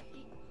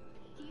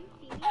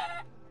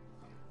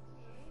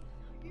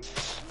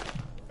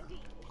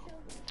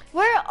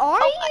 Where are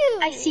you?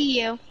 I see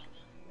you.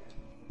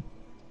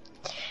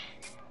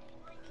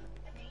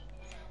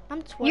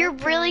 I'm twerking. You're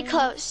really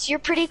close. You're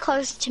pretty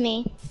close to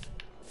me.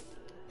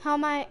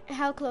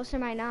 How close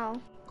am I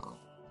now?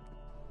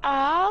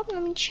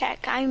 Let me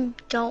check. I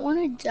don't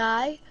want to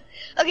die.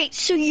 Okay,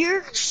 so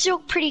you're still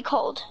pretty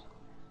cold.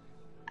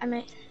 I'm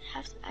gonna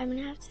have to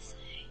say.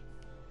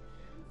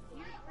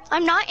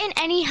 I'm not in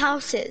any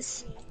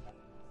houses.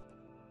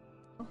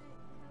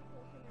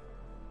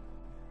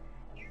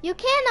 You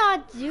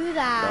cannot do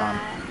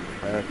that.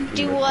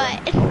 Do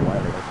what?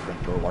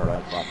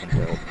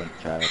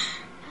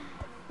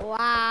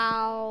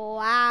 Wow,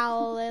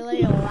 wow,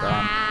 Lily,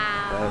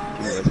 wow.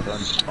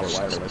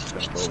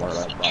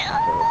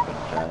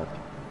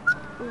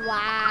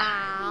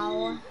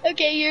 Wow.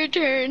 Okay, your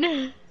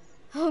turn.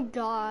 Oh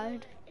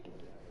God.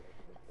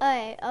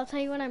 Alright, I'll tell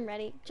you when I'm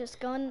ready. Just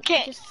go and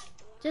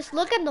just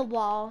look at the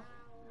wall.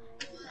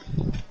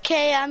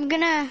 Okay, I'm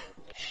gonna.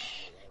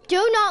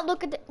 Do not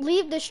look at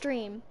leave the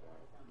stream.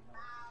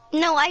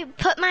 No, I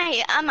put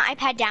my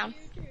iPad down.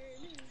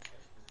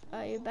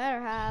 Oh, you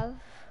better have.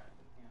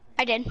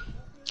 I did.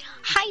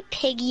 Hi,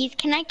 piggies.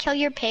 Can I kill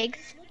your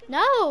pigs?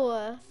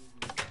 No.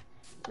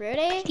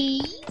 Rudy?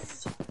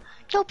 Please?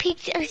 No,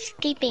 pigs are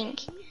escaping.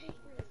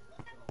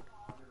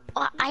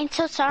 Oh, I'm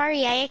so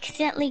sorry. I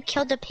accidentally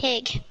killed a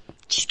pig.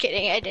 Just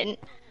kidding, I didn't.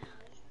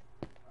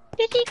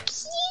 Little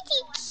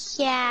kitty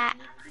cat.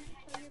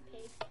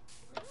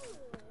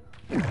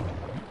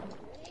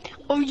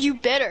 Oh, you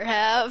better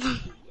have.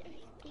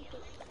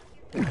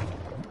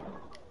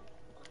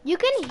 You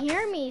can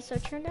hear me, so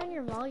turn down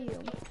your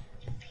volume.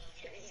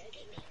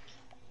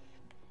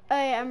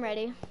 Alright, I'm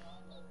ready.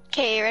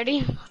 Okay,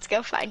 ready? Let's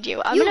go find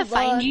you. I'm gonna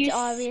find you.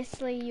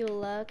 Obviously, you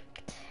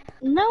looked.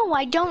 No,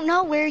 I don't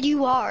know where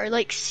you are.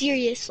 Like,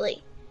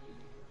 seriously.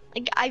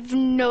 Like, I've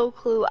no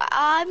clue.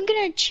 I'm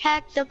gonna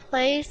check the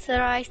place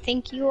that I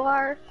think you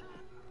are.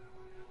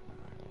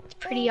 It's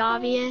pretty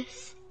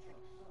obvious.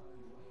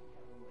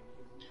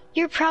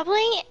 You're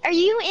probably, are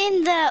you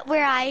in the,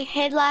 where I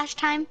hid last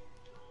time?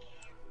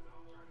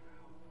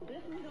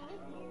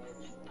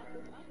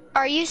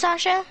 Are you,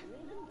 Sasha?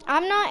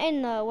 I'm not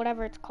in the,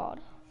 whatever it's called.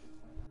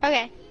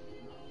 Okay.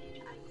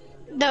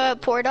 The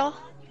portal?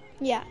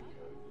 Yeah.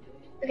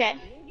 Okay.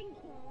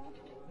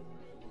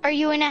 Are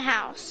you in a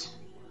house?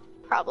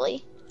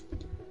 Probably.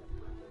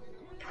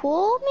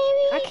 Pool,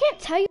 maybe? I can't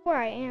tell you where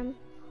I am.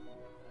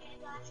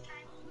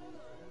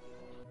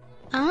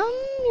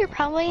 You're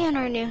probably in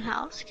our new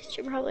house, cause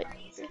you're probably.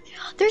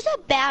 There's a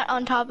bat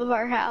on top of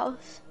our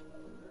house.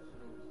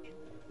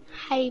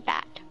 Hi,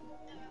 bat.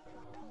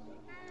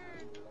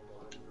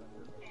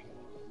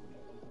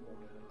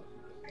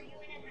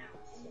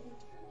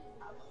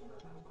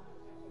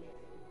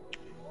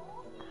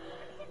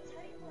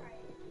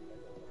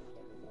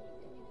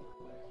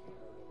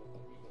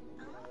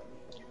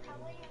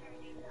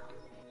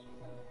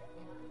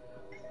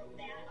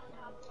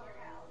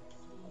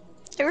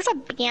 There's a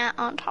bat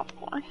on top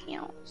of our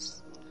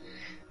house.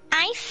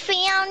 I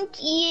found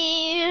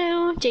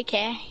you.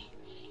 JK.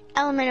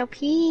 Elemental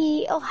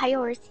P. Oh, hi,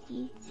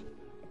 Orsies.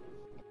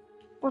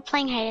 We're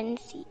playing hide and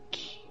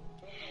seek.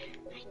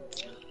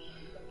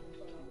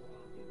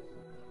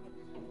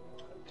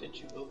 Did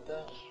you build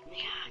that?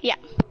 Yeah.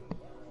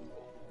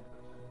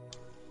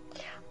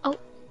 Oh,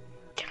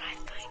 did I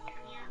find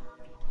her?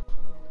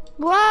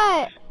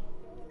 What?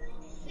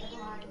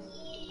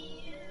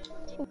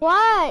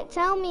 What?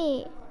 Tell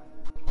me.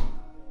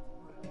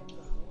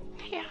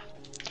 Yeah.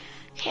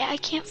 Okay, I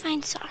can't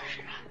find Sasha.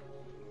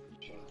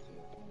 Wait,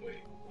 you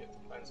have to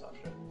find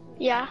Sasha?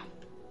 Yeah.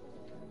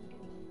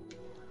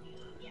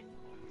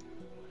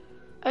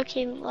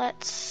 Okay,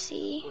 let's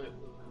see. Wait,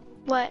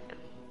 What?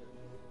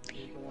 are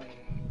you going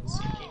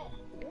seeking?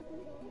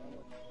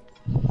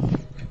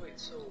 Wait,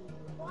 so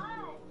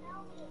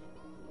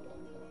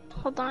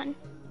Hold on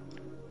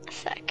a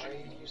sec. why are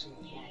you using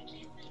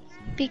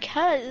the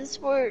Because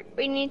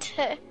we need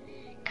to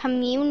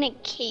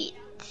communicate.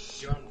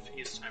 You're on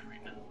FaceTime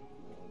right now.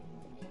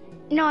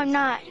 No, I'm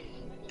not.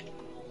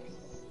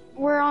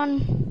 We're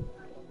on.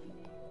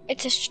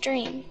 It's a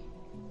stream.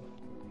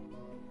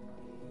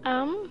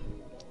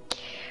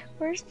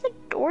 Where's the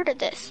door to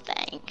this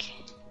thing?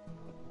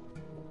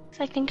 'Cause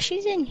I think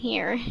she's in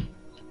here.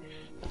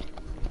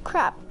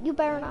 Crap, you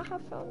better not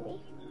have found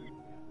me.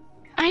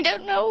 I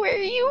don't know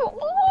where you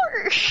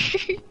are.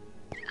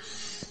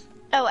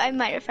 Oh, I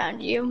might have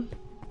found you.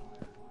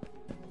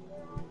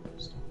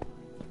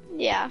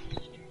 Yeah.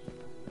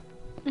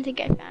 I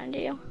think I found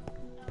you.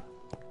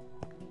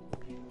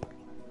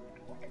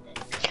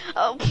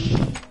 Oh.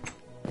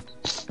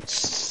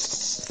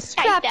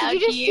 Crap, did you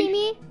just see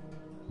me?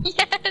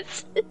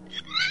 Yes.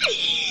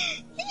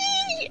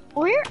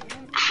 Where?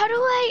 How do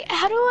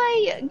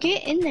I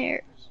get in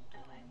there?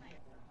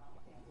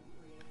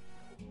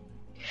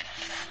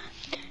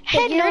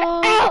 Figure it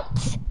Hello. out!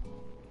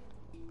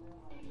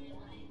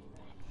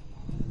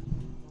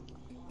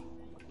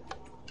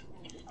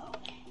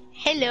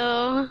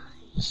 Hello.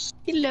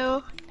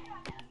 Hello.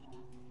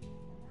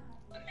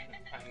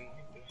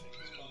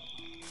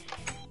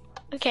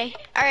 Okay.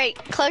 All right.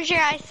 Close your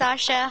eyes,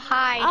 Sasha.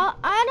 Hi.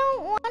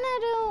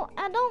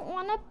 I don't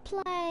wanna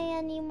play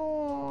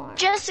anymore.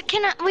 Just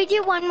can we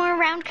do one more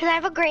round? Cause I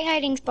have a great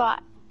hiding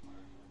spot.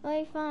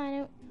 Okay,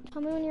 fine.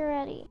 Tell me when you're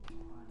ready.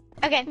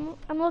 Okay.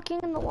 I'm looking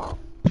in the wall.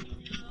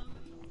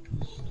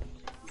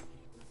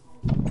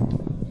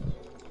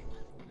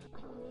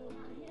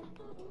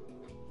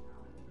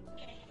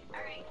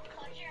 Alright,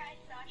 close your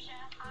eyes, Sasha.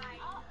 Hi.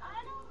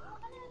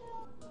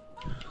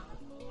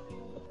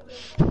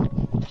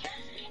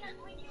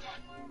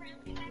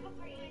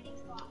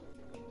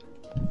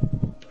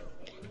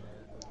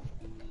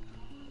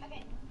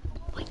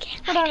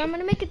 on, I'm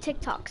gonna make a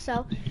TikTok,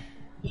 so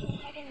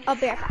I'll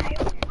be right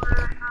back.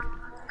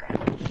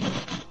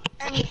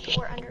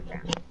 We're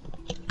underground.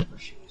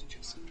 She was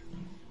just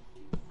underground.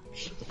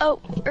 Oh,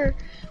 or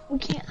we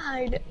can't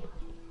hide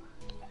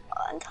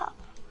on top.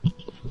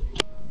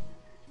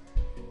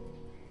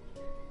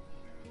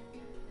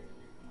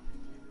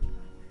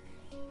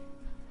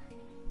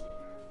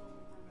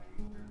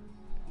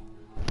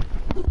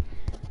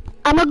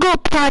 I'm gonna go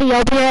potty,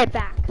 I'll be right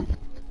back.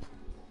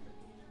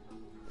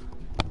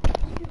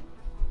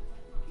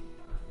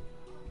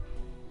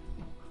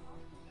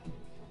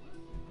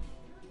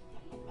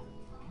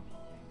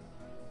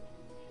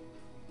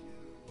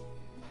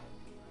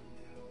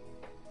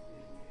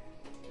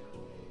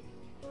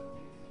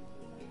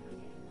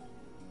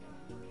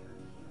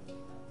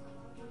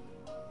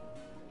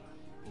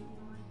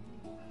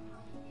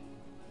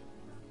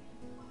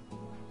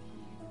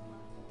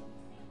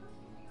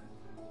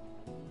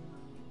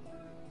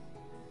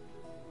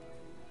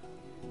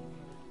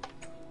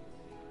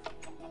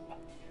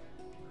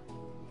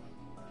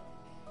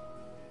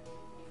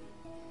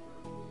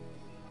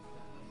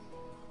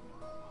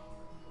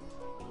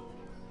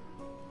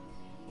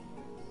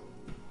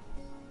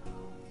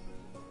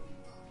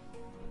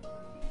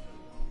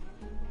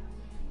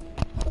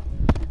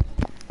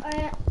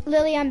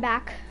 Lily, I'm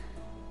back.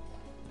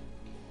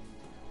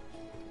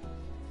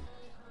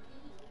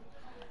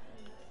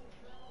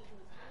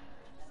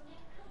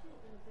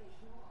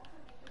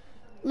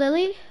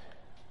 Lily?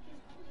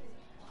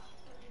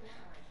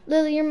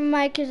 Lily, your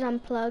mic is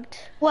unplugged.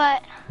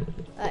 What?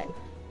 Alright.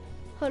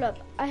 Hold up.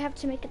 I have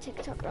to make a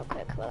TikTok real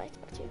quick while I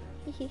talk to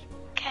you.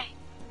 Okay.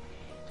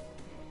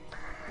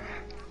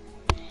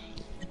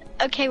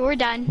 Okay, we're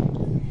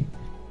done.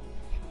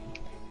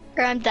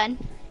 Or I'm done.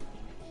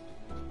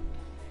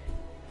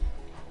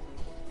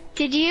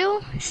 Did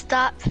you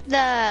stop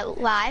the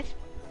live?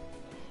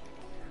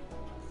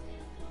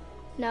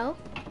 No?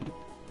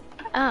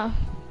 Oh,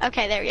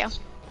 okay, there we go.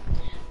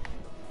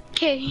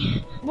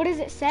 Okay, What does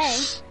it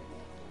say?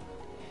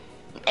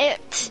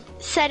 it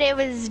said it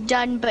was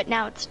done, but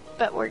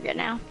but we're good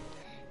now.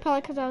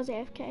 Probably because I was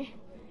AFK.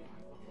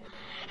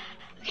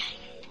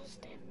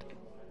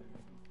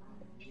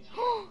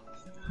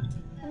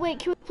 Wait,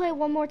 can we play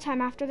one more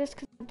time after this?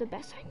 Because I have the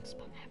best hiding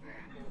spot ever.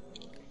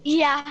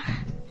 Yeah.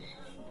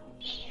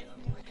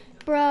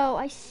 Bro,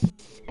 I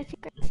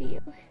think I see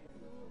you.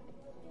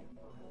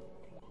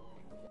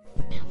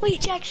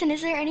 Wait, Jackson,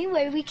 is there any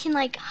way we can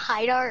like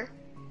hide our?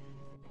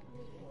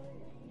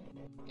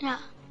 Yeah.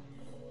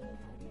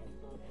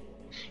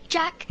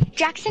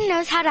 Jackson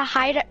knows how to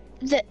hide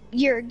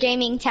your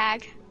gaming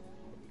tag.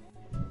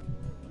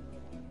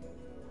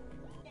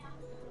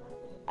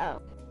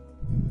 Oh.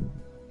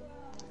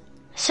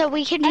 So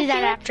we can do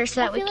that after,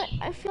 so that we can.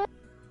 I feel like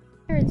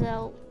better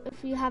though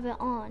if you have it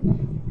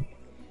on.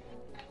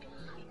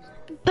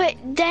 But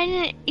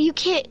then you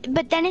can't.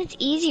 But then it's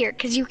easier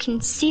because you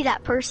can see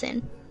that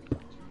person.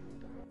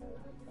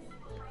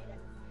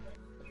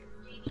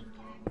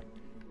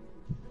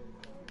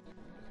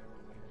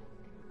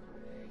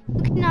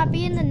 You cannot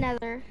be in the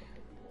nether.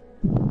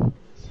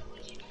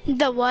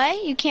 The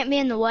what? You can't be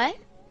in the what?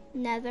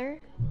 Nether,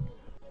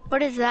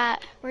 What is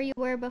that? where you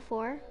were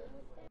before.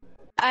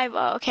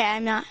 Oh, okay,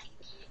 I'm not.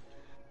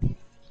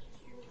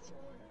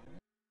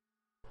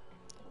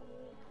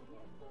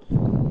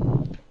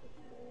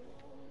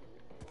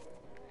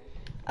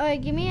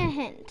 Alright, give me a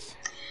hint.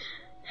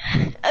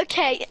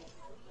 Okay.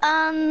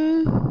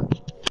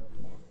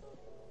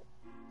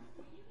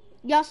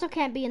 You also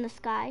can't be in the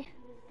sky.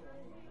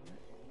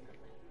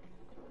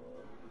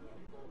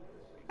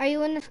 Are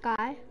you in the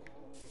sky?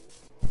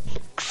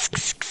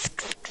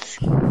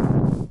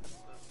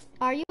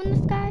 Are you in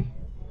the sky?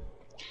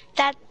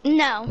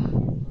 No.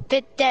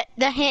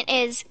 The hint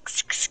is.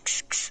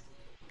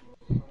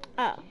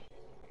 Oh.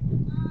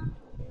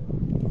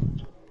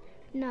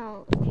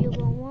 No, if you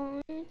don't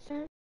want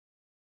it.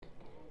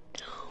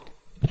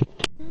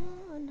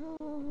 No.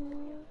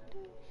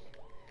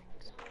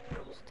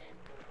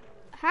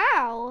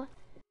 How?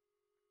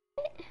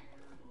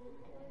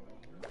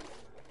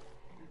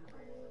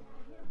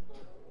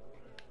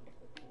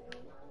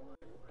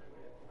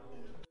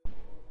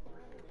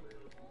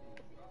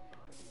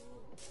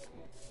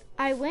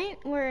 I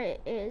went where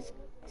it is.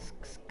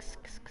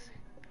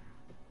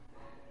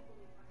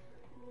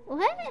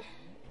 What?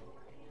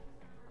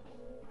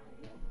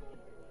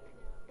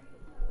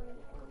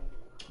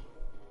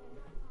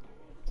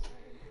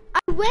 I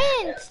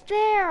went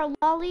there,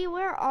 Lolly.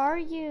 Where are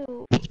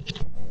you?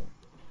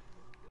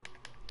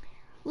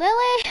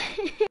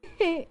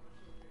 Lily!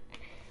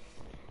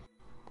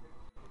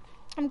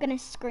 I'm gonna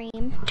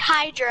scream.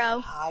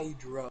 Hydro.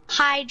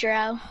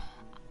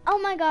 Oh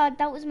my god,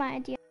 that was my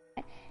idea.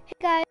 Hey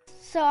guys,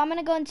 so I'm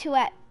gonna go into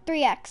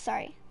 3x,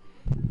 sorry.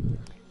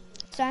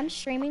 So I'm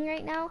streaming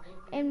right now,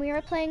 and we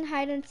are playing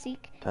hide and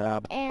seek.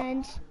 Tab.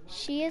 And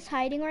she is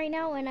hiding right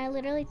now, and I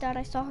literally thought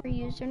I saw her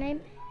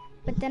username,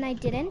 but then I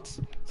didn't.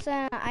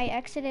 So I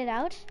exited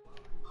out.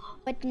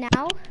 But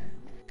now,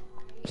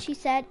 she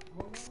said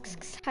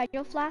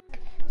hydro flak.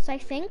 So I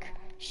think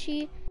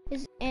she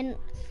is in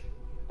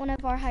one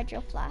of our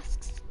hydro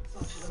flasks.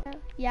 So,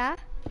 yeah?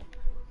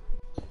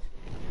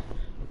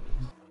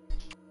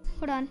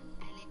 Hold on.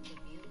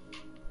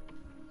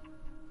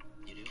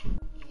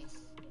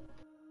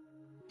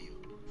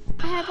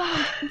 I have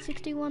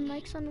 161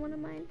 likes on one of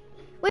mine.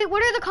 Wait,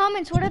 what are the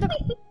comments? What are the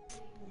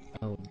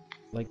Oh,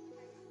 like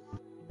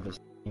the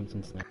names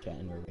on Snapchat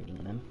and we're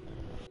rating them.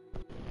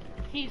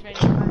 He's ready.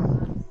 You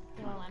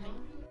won't let me.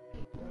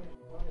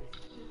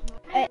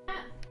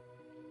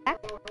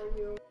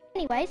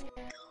 Anyways,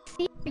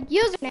 see your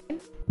username.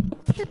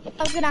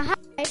 I was gonna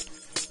hide.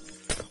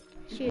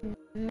 Shoot.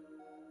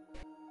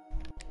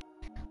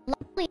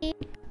 Lovely.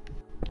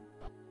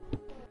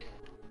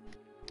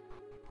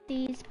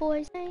 These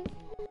boys ain't.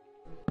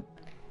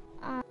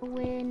 I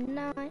will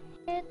not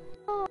hit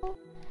all.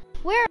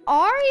 Where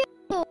are you?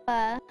 Oh.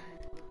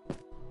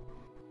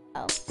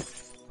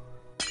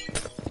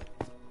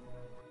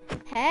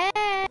 Hey.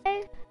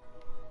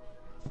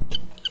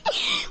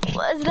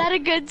 Was that a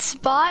good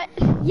spot?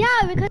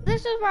 Yeah, because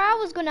this is where I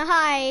was gonna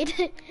hide.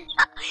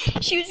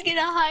 She was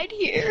gonna hide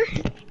here.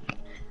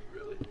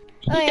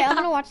 Oh yeah, I'm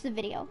gonna watch the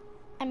video.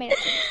 I made it.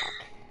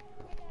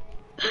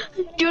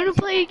 Do you wanna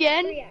play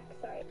again?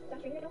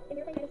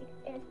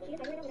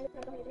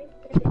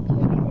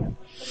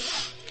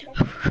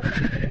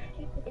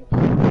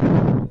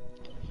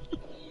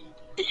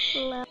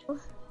 Hello.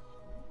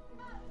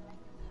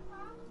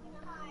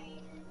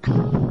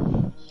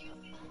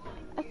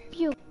 If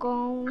you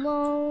go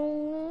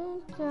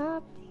long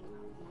stop.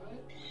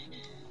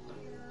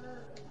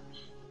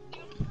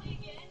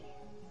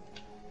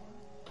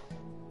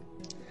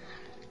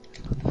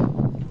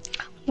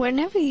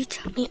 Whenever you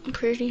tell me I'm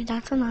pretty,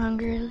 that's when I'm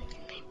hungry.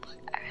 But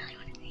I really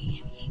want to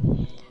be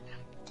happy.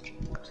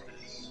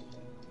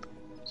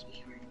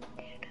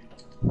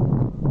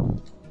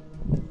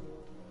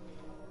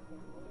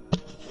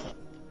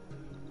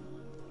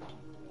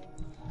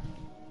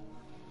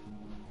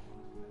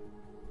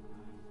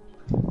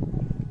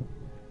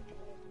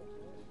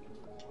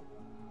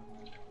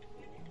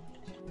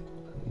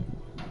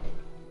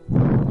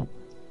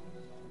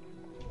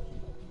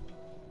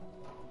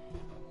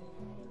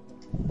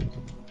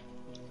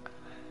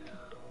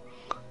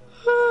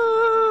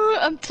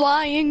 I'm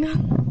flying.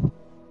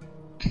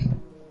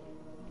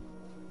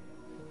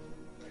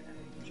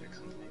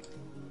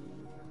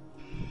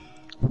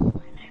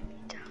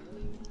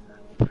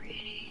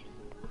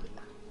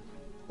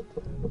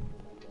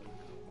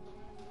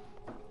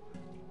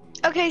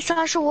 Okay,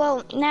 Sasha,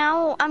 well,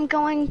 now I'm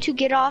going to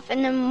get off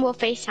and then we'll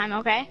FaceTime,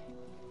 okay?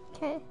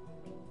 Okay.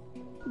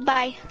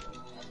 Bye.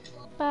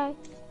 Bye.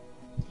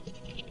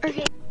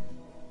 Okay.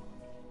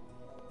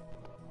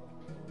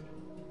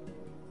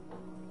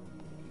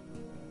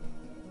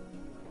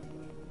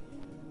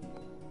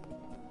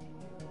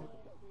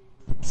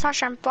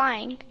 Sasha, I'm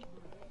flying.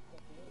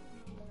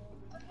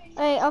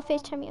 Alright, I'll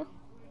FaceTime you.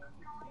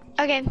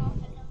 Okay.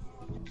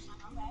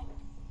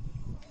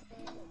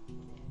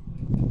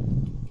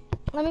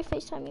 Let me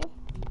FaceTime you.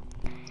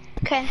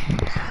 Okay.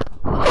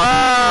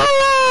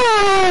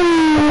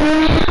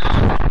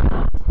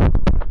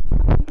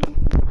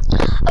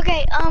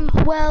 Okay,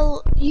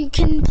 well, you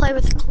can play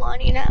with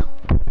Kalani now.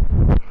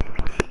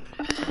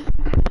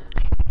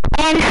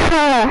 And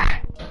her.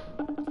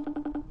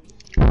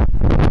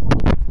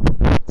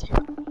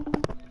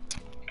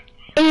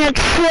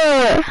 It's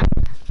her.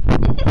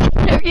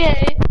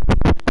 Okay.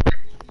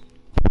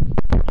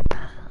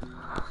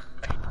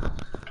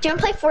 Do you want to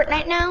play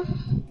Fortnite now?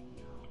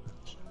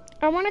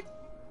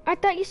 I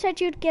thought you said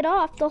you'd get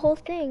off the whole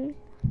thing.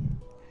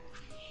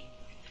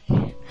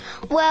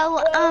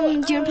 Well,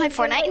 do you want to play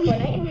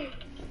Fortnite?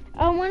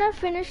 I want to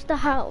finish the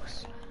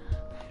house.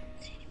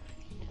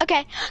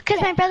 Okay,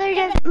 because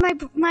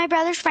my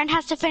brother's friend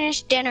has to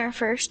finish dinner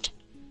first.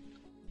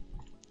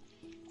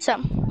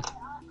 So,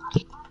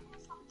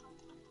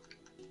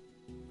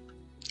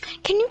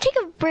 can you take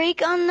a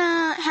break on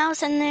the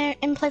house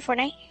and play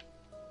Fortnite?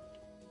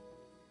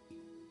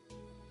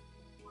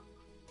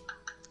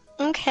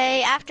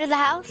 Okay, after the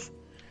house.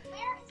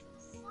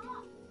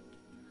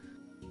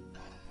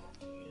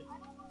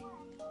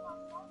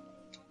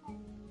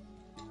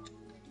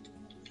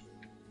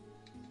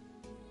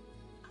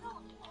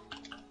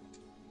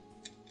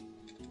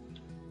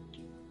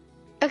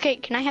 Okay,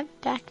 can I have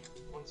that?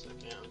 1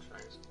 second, I'm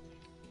trying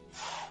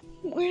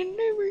something.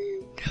 Whenever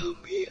you tell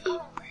me I'm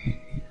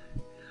pretty.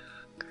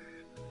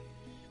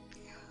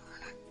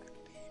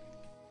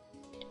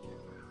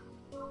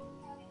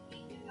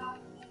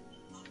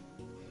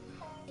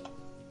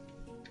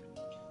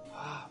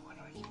 Why do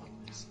I keep on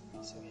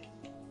missing it?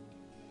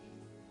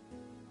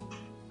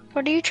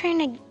 What are you trying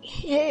to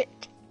hit?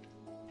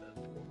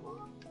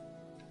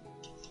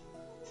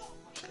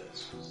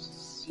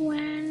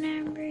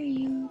 Whenever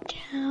you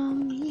tell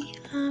me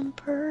I'm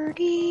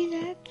pretty,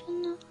 that's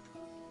enough.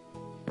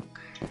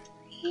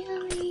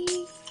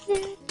 Really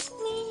let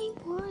me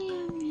why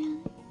I'm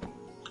in.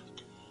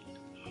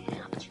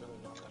 It's really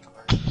not that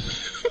hard.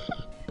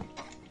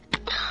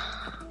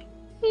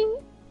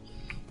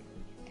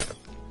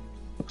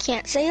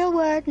 Can't say a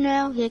word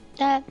now, hit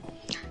that.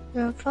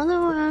 No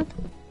follow up.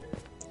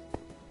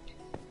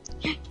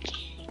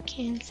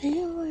 Can't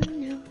say a word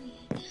now.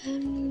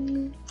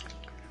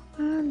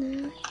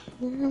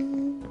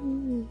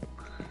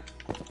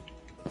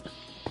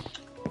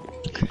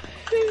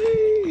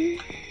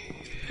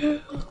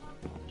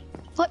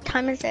 What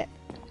time is it?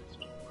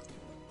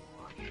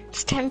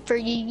 It's time for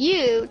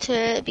you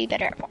to be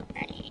better at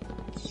Fortnite.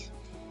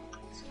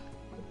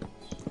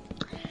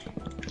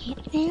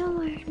 Can't say a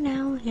word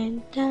now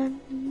and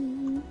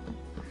done.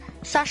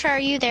 Sasha, are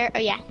you there? Oh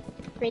yeah,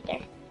 right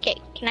there. Okay,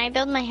 can I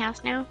build my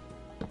house now?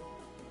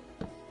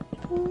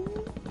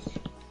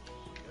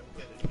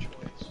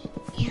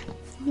 Yeah.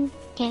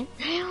 Can't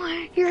say a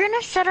word. You're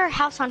gonna set our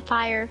house on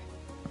fire.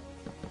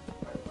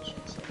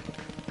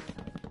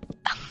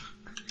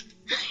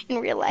 In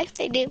real life,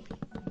 they do.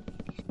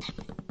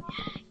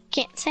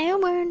 Can't say a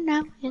word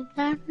now.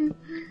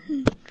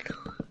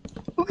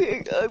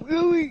 Okay, I'm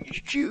going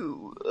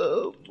to,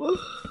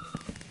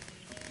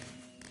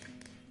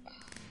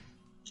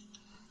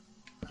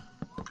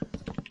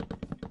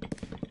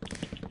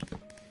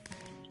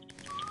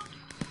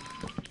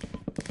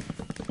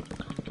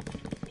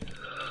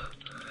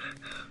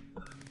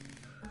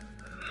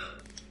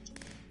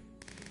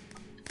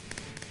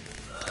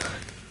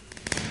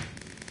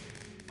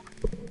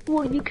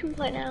 Well, you can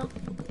play now.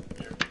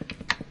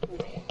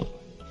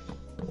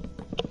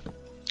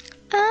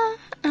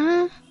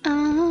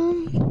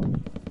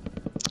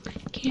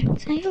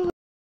 Can't say a word.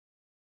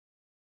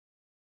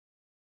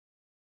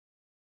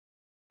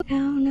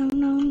 No.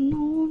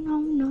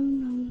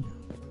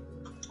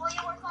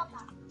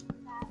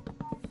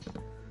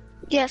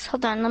 Yes,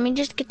 hold on. Let me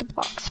just get the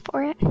blocks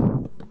for it.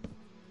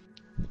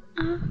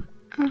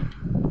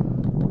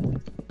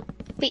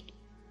 Wait.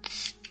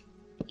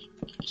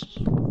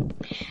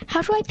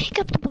 How do I pick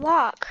up the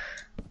block?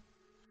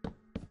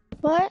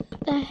 What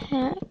the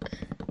heck?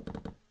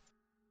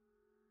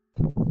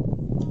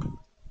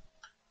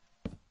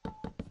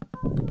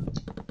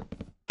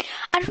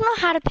 I don't know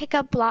how to pick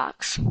up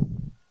blocks.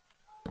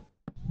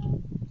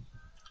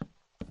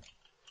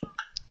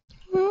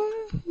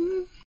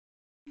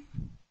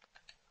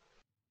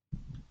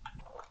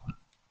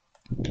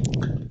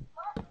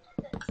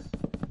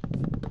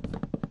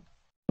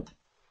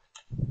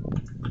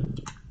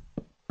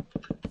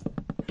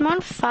 I'm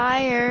on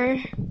fire.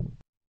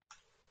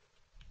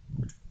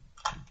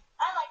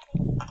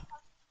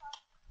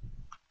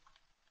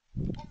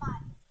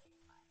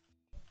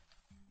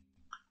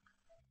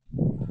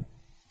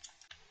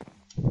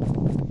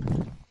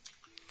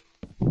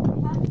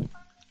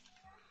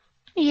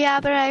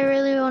 Yeah, but I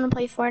really want to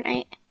play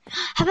Fortnite.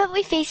 How about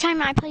we FaceTime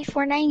and I play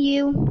Fortnite,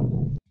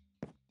 you?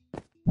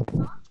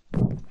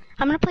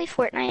 I'm gonna play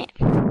Fortnite.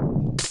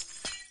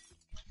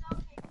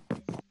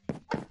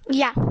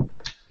 Yeah.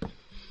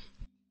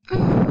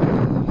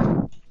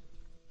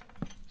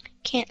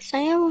 Can't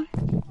say a word.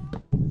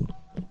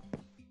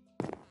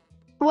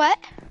 What?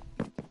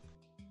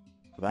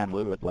 Van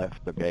Leeuwen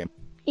left the game.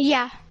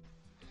 Yeah.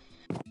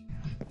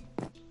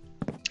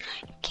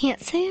 Can't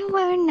say a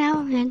word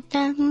now.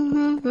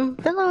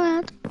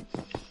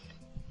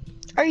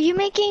 Are you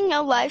making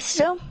a live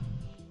still?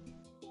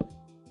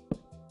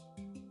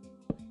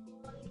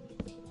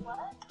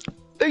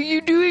 Are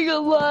you doing a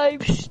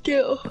live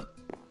still?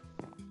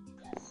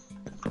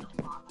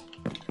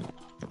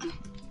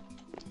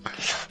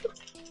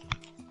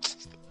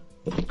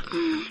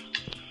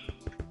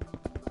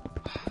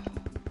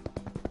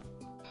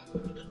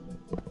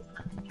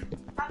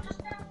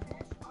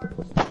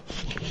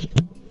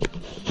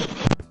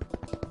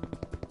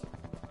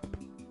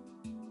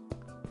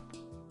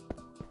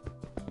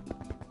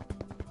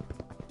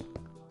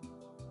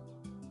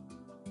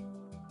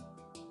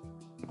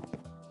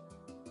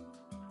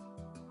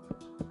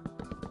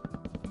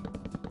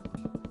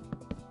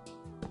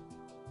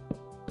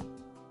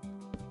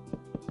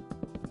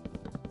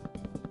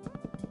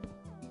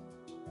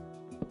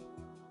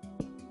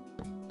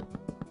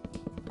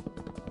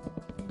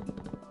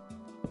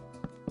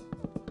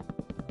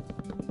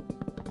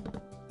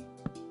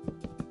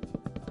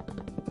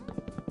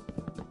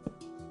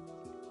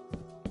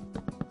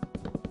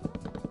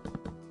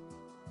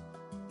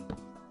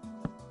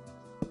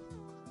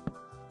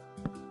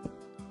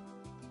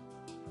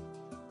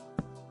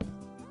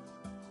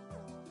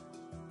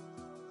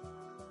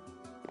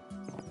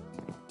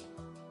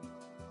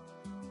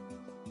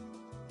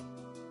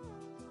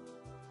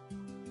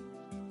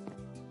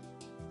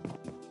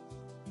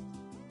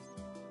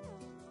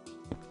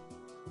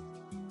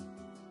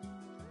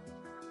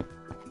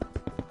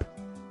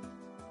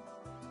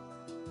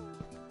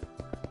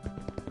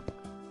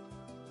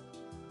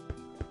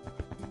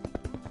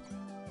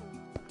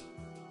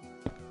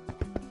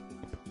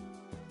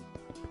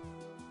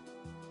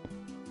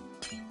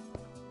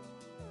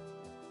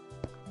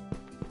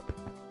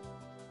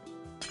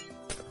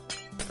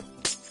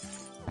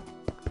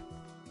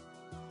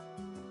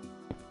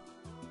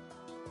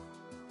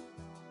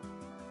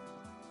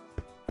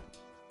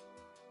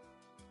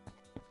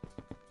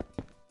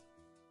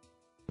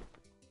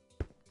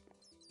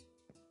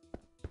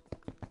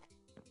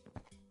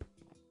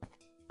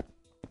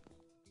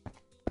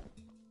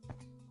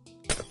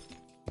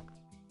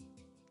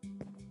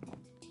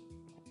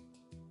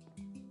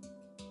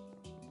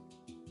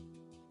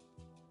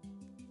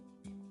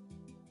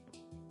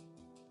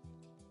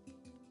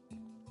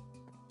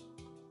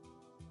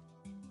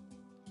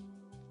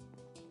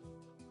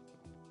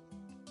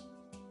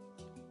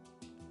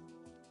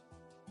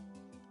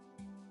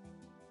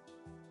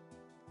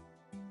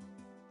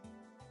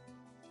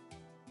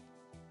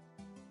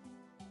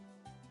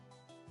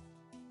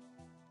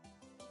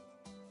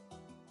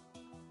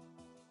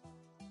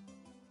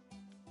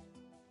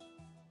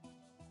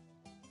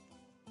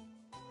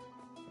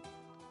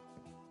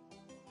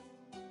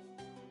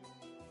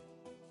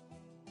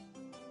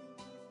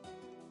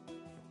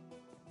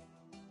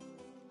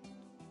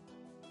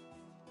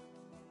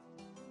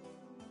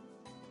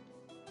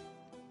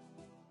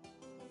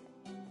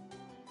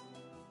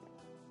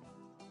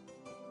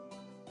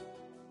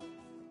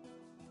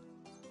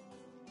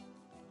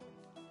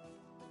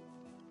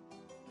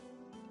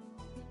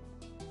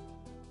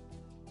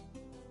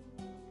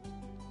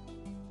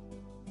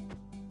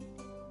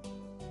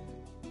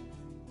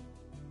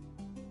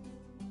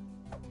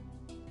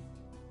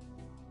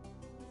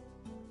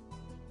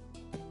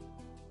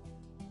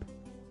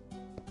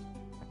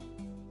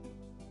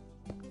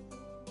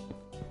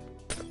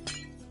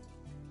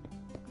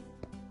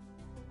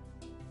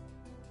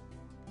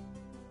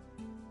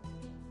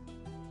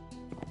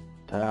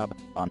 Tab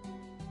on.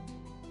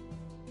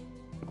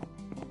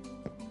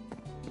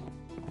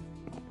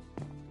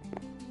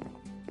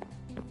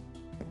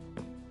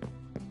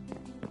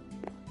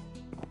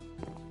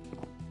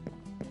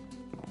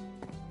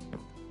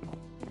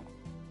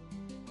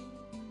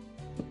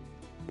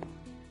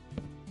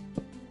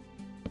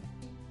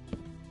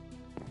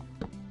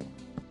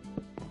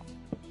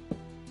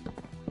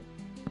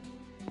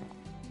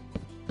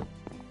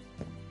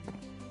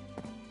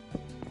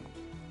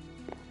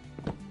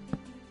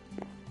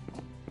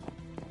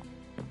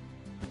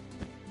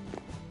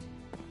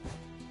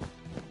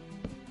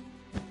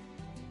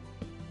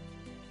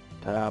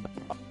 Tab.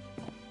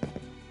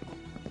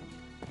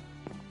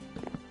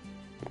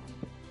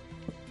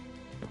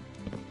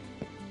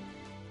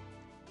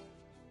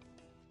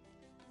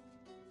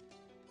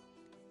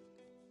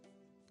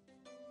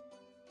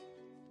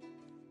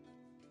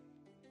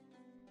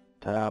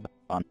 Tab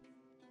on.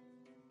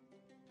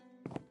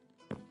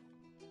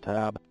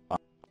 Tab on.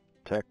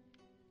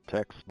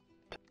 Text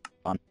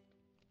on.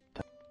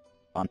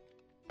 On.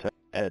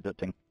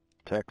 Editing.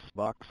 Text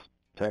box.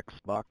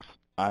 Text box.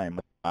 I'm.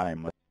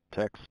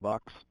 Text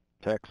box.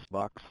 Text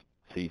box.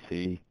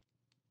 CC.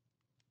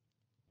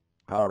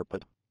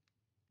 Carpet.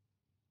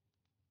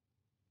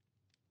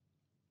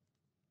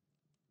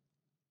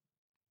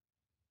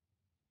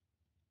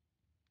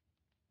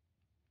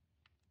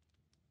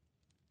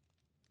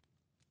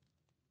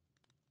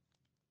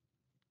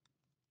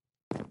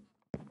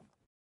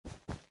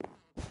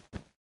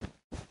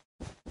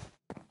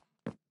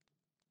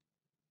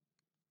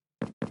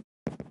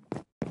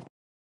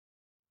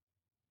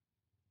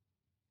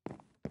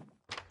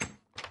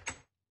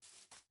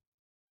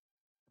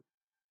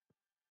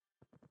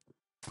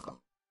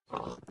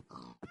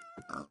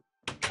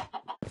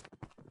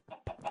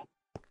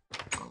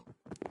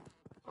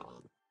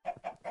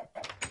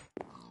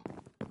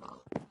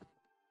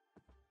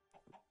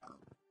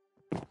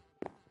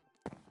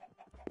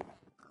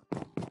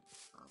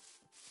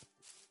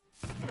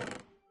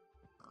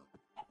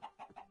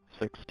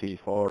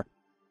 $64,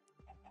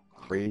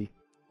 3,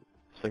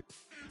 6.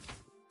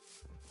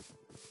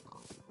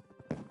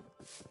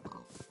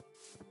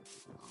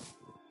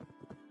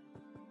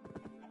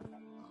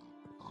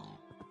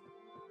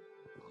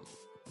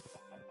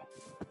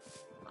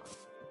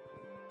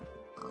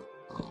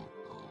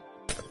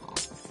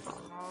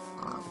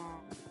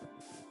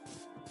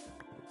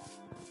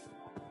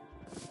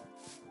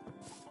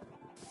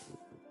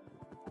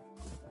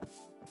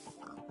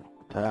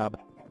 Tab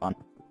on.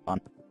 On.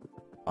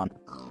 On.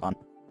 On.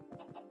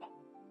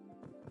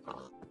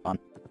 On.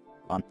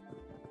 On.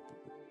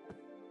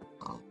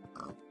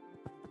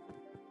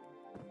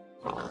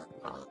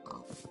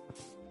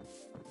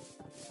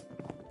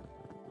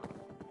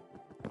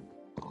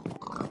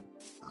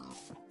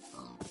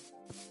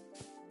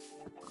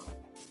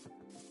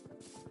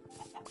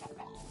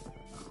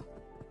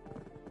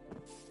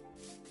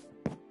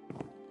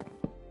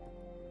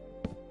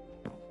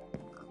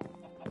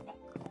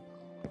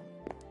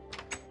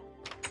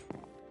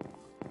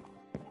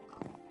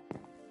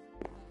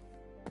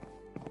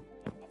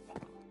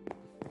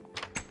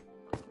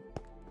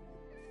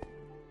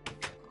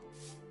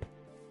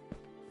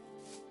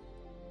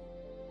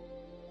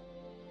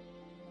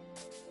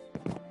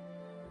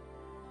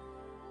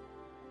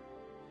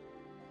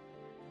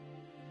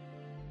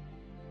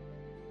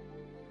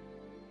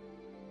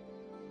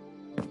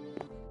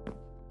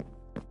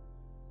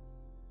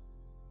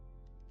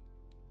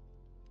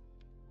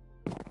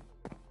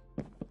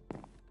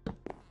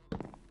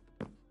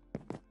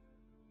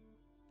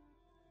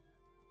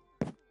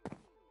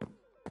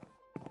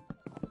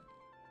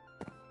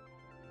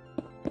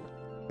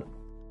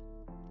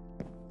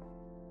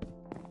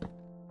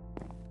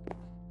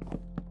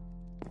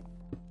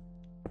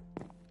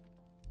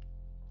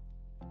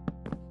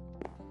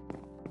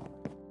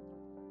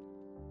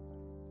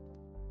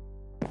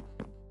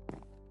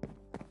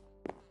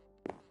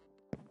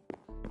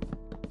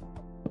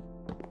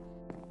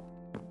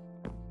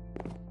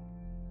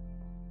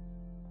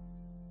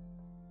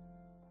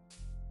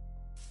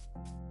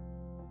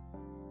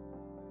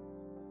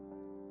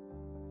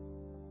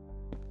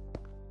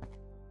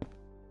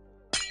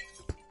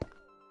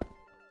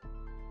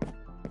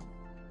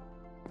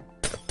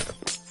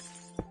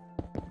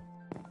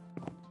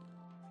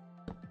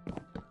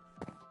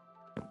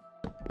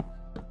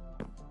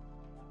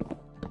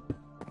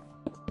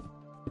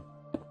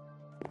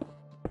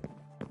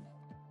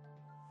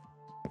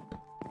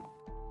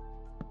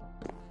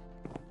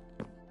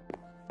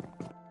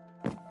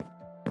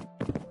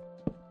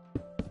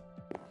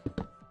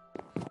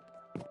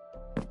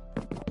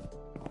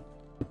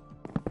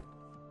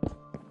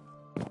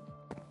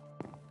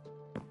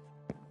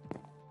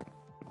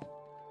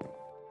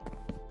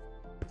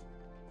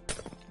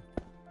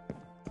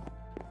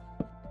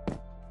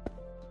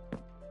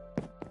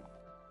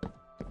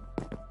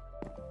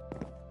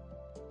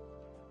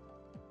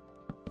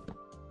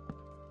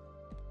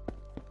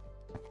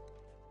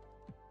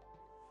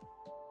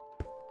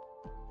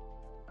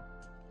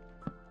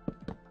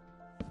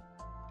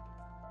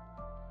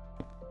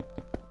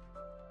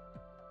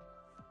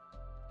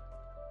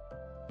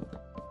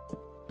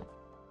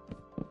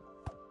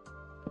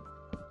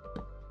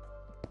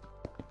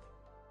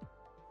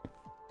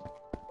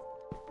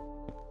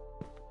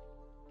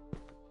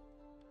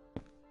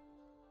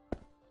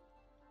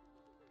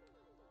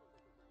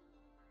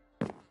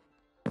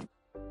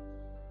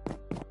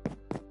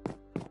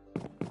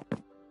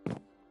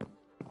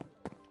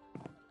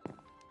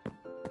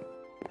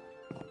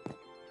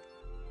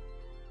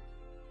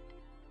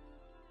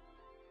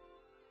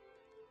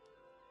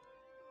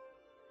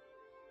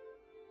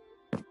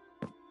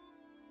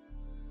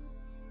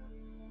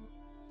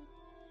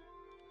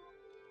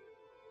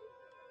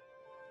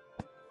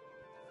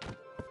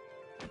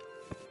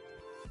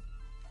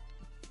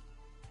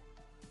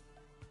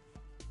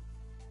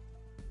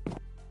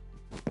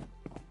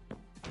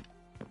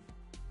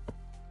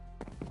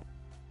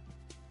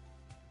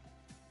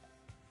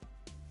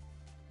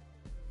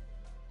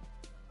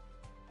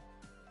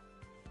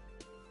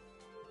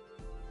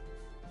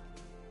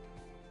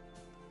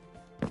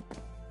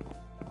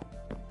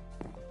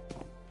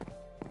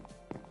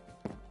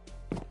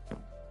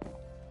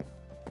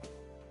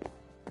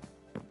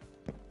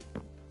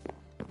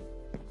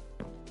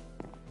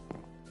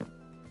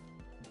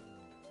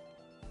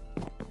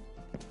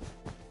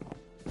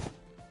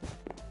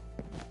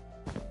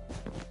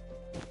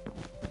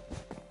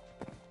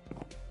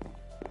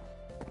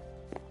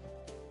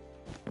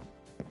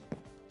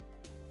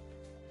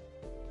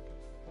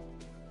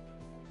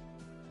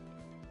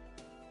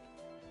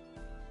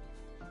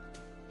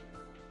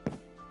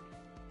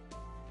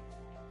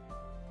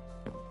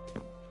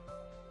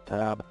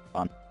 Tab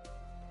on.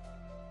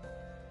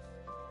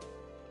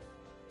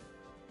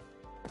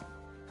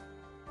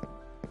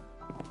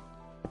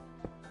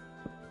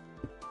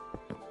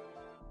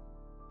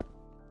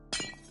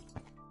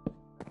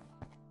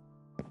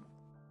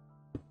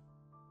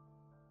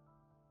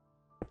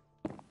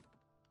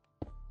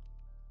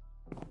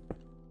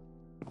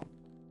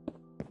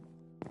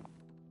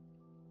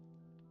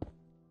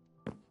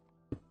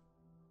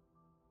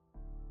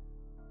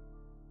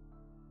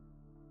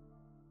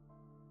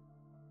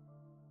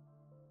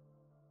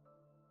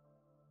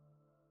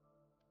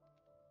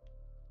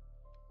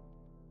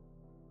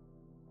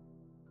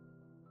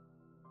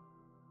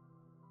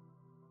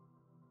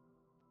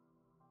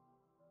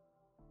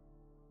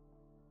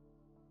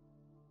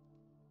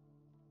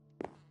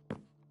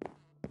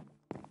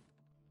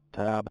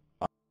 Tab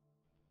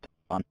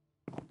on.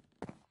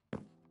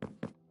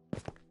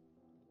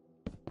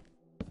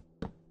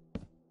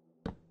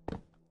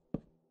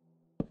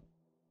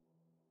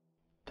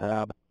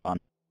 Tab on.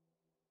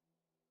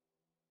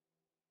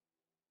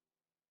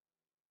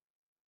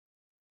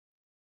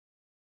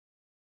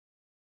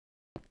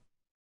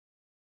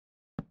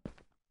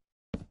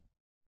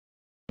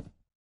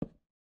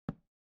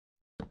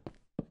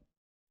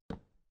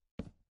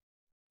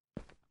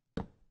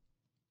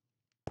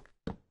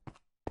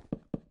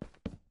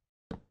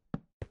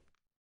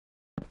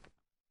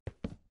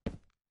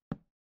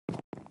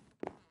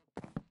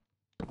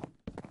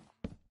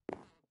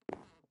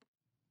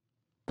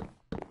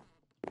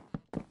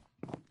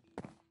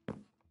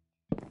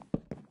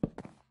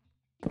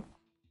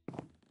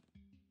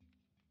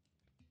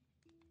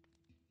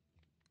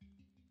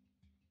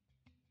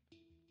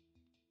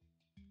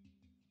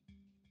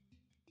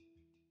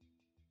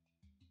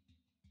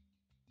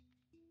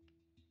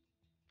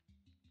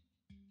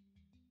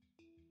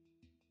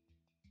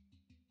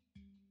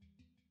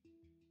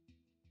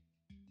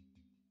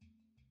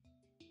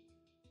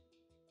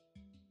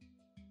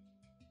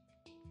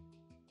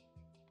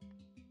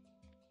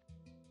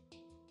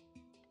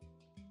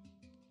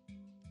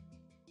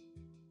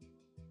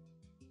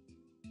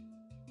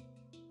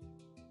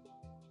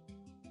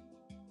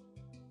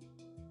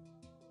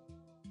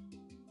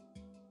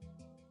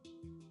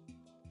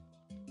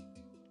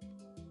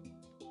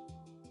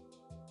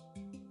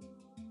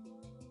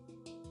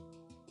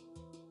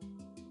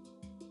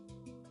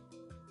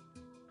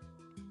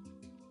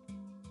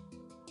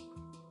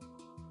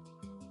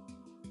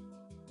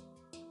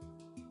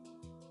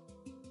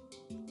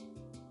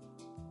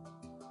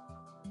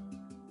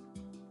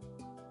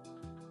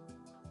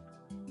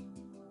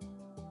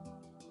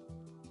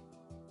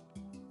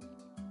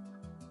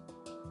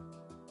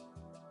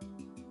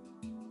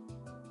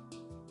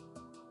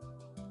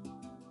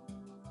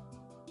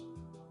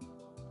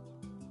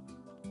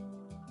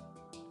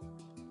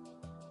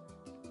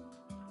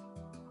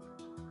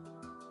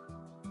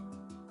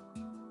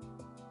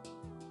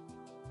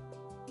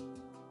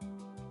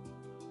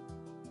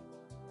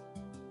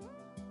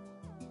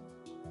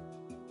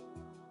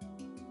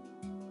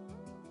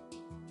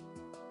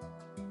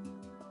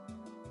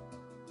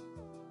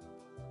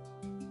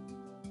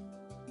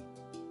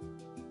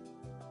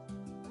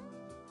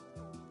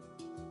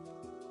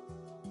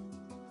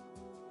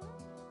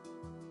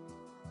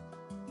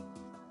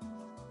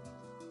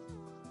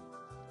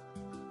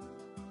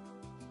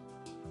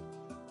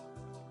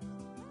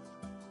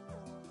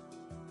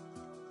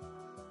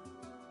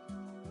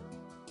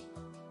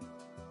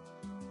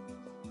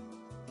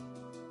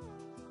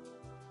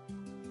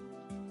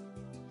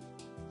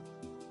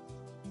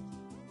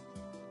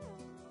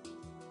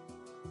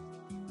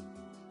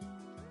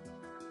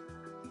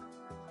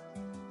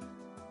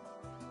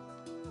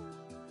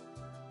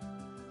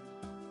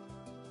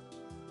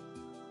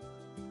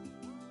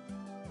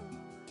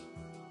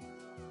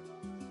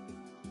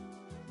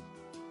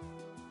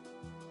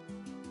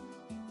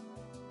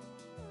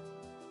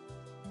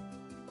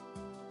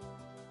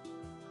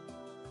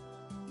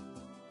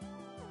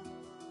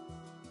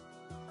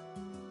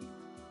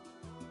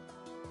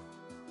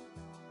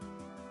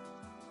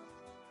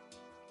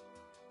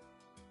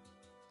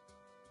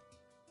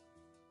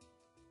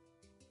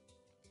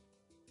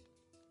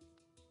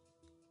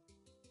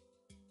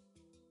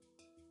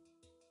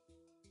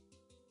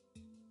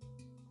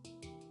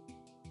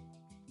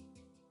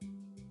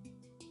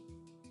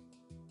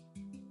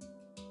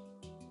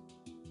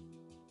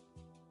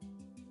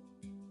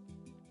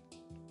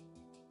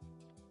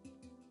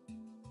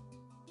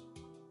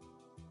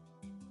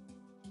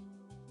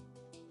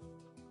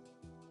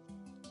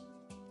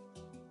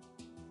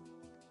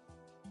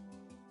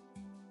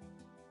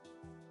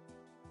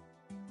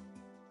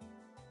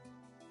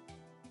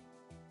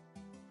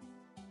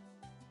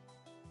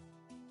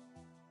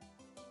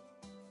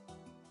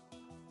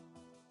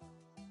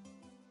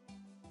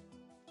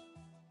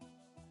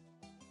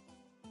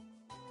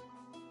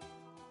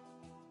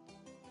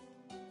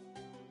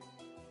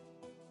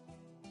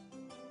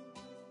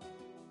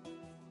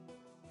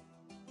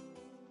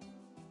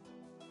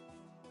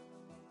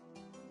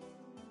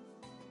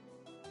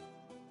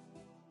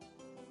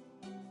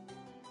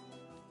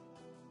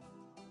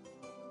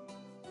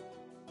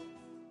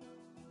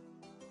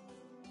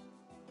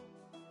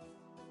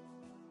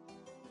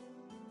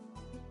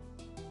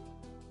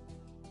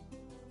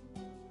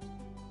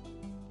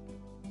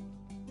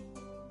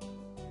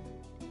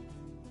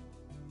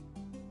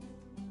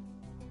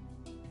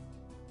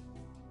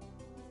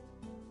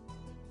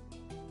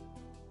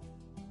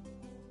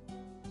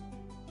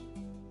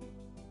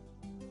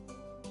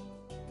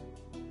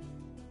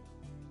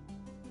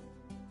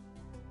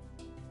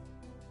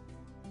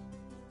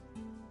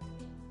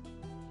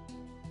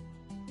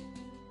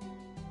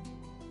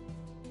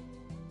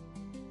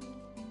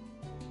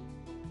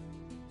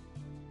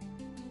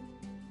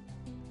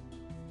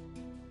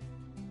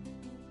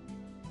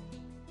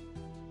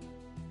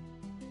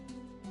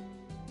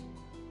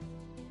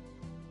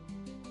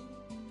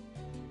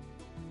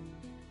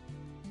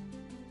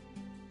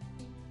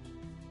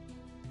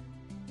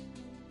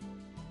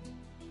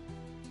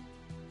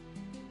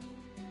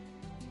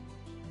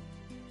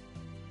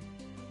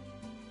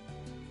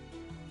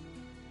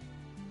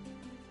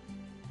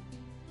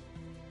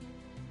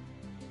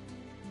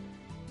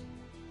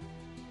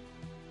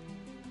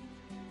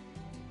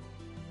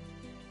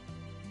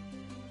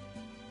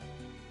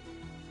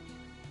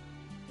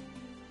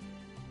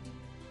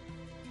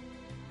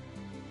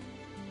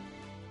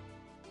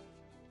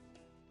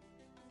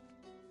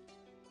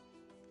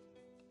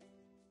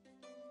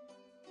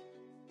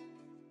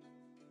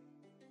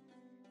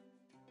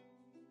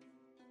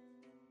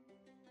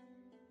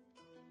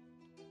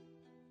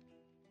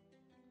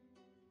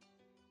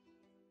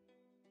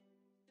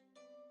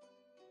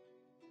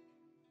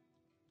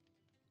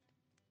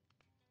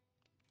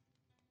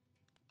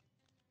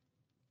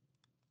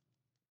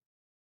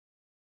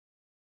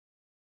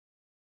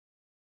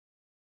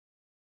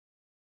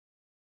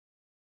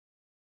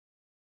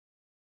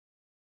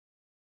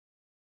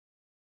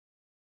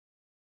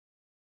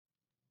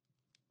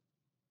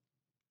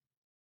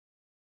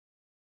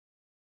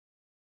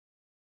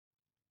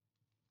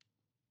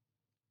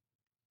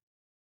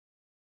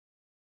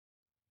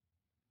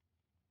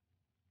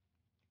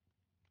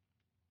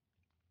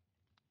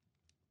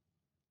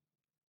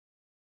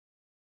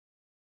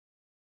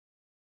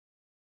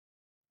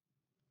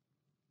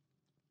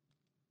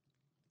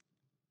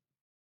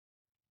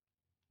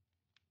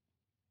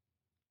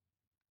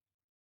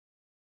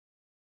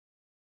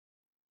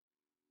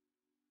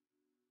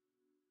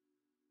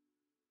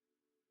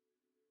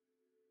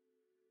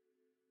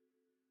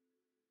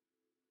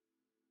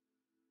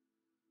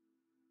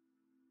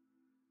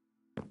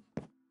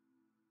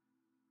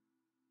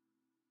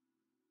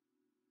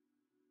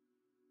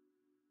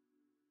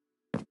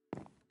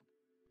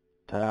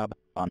 tab,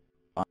 on,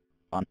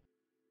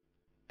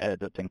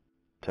 editing,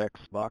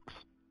 text box,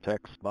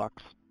 text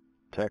box,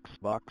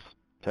 text box,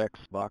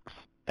 text box,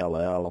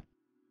 LL,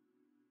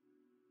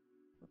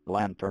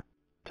 Lanter,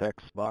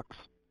 text box,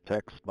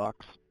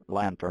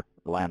 Lanter,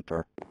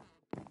 Lanter.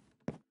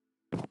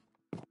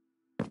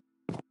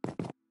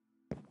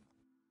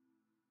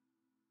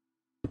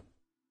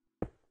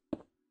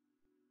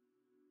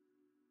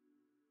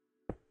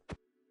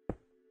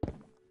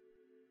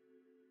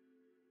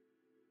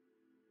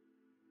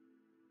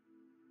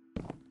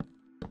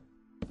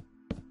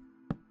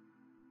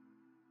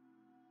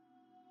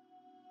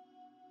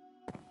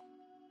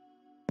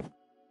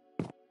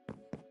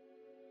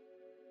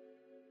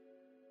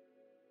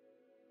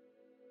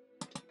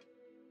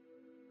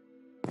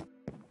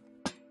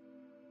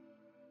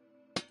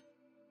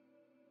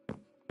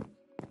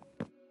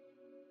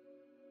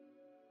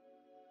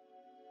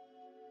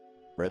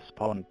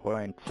 Respawn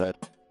point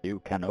set. You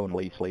can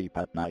only sleep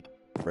at night.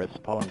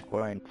 Respawn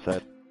point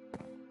set.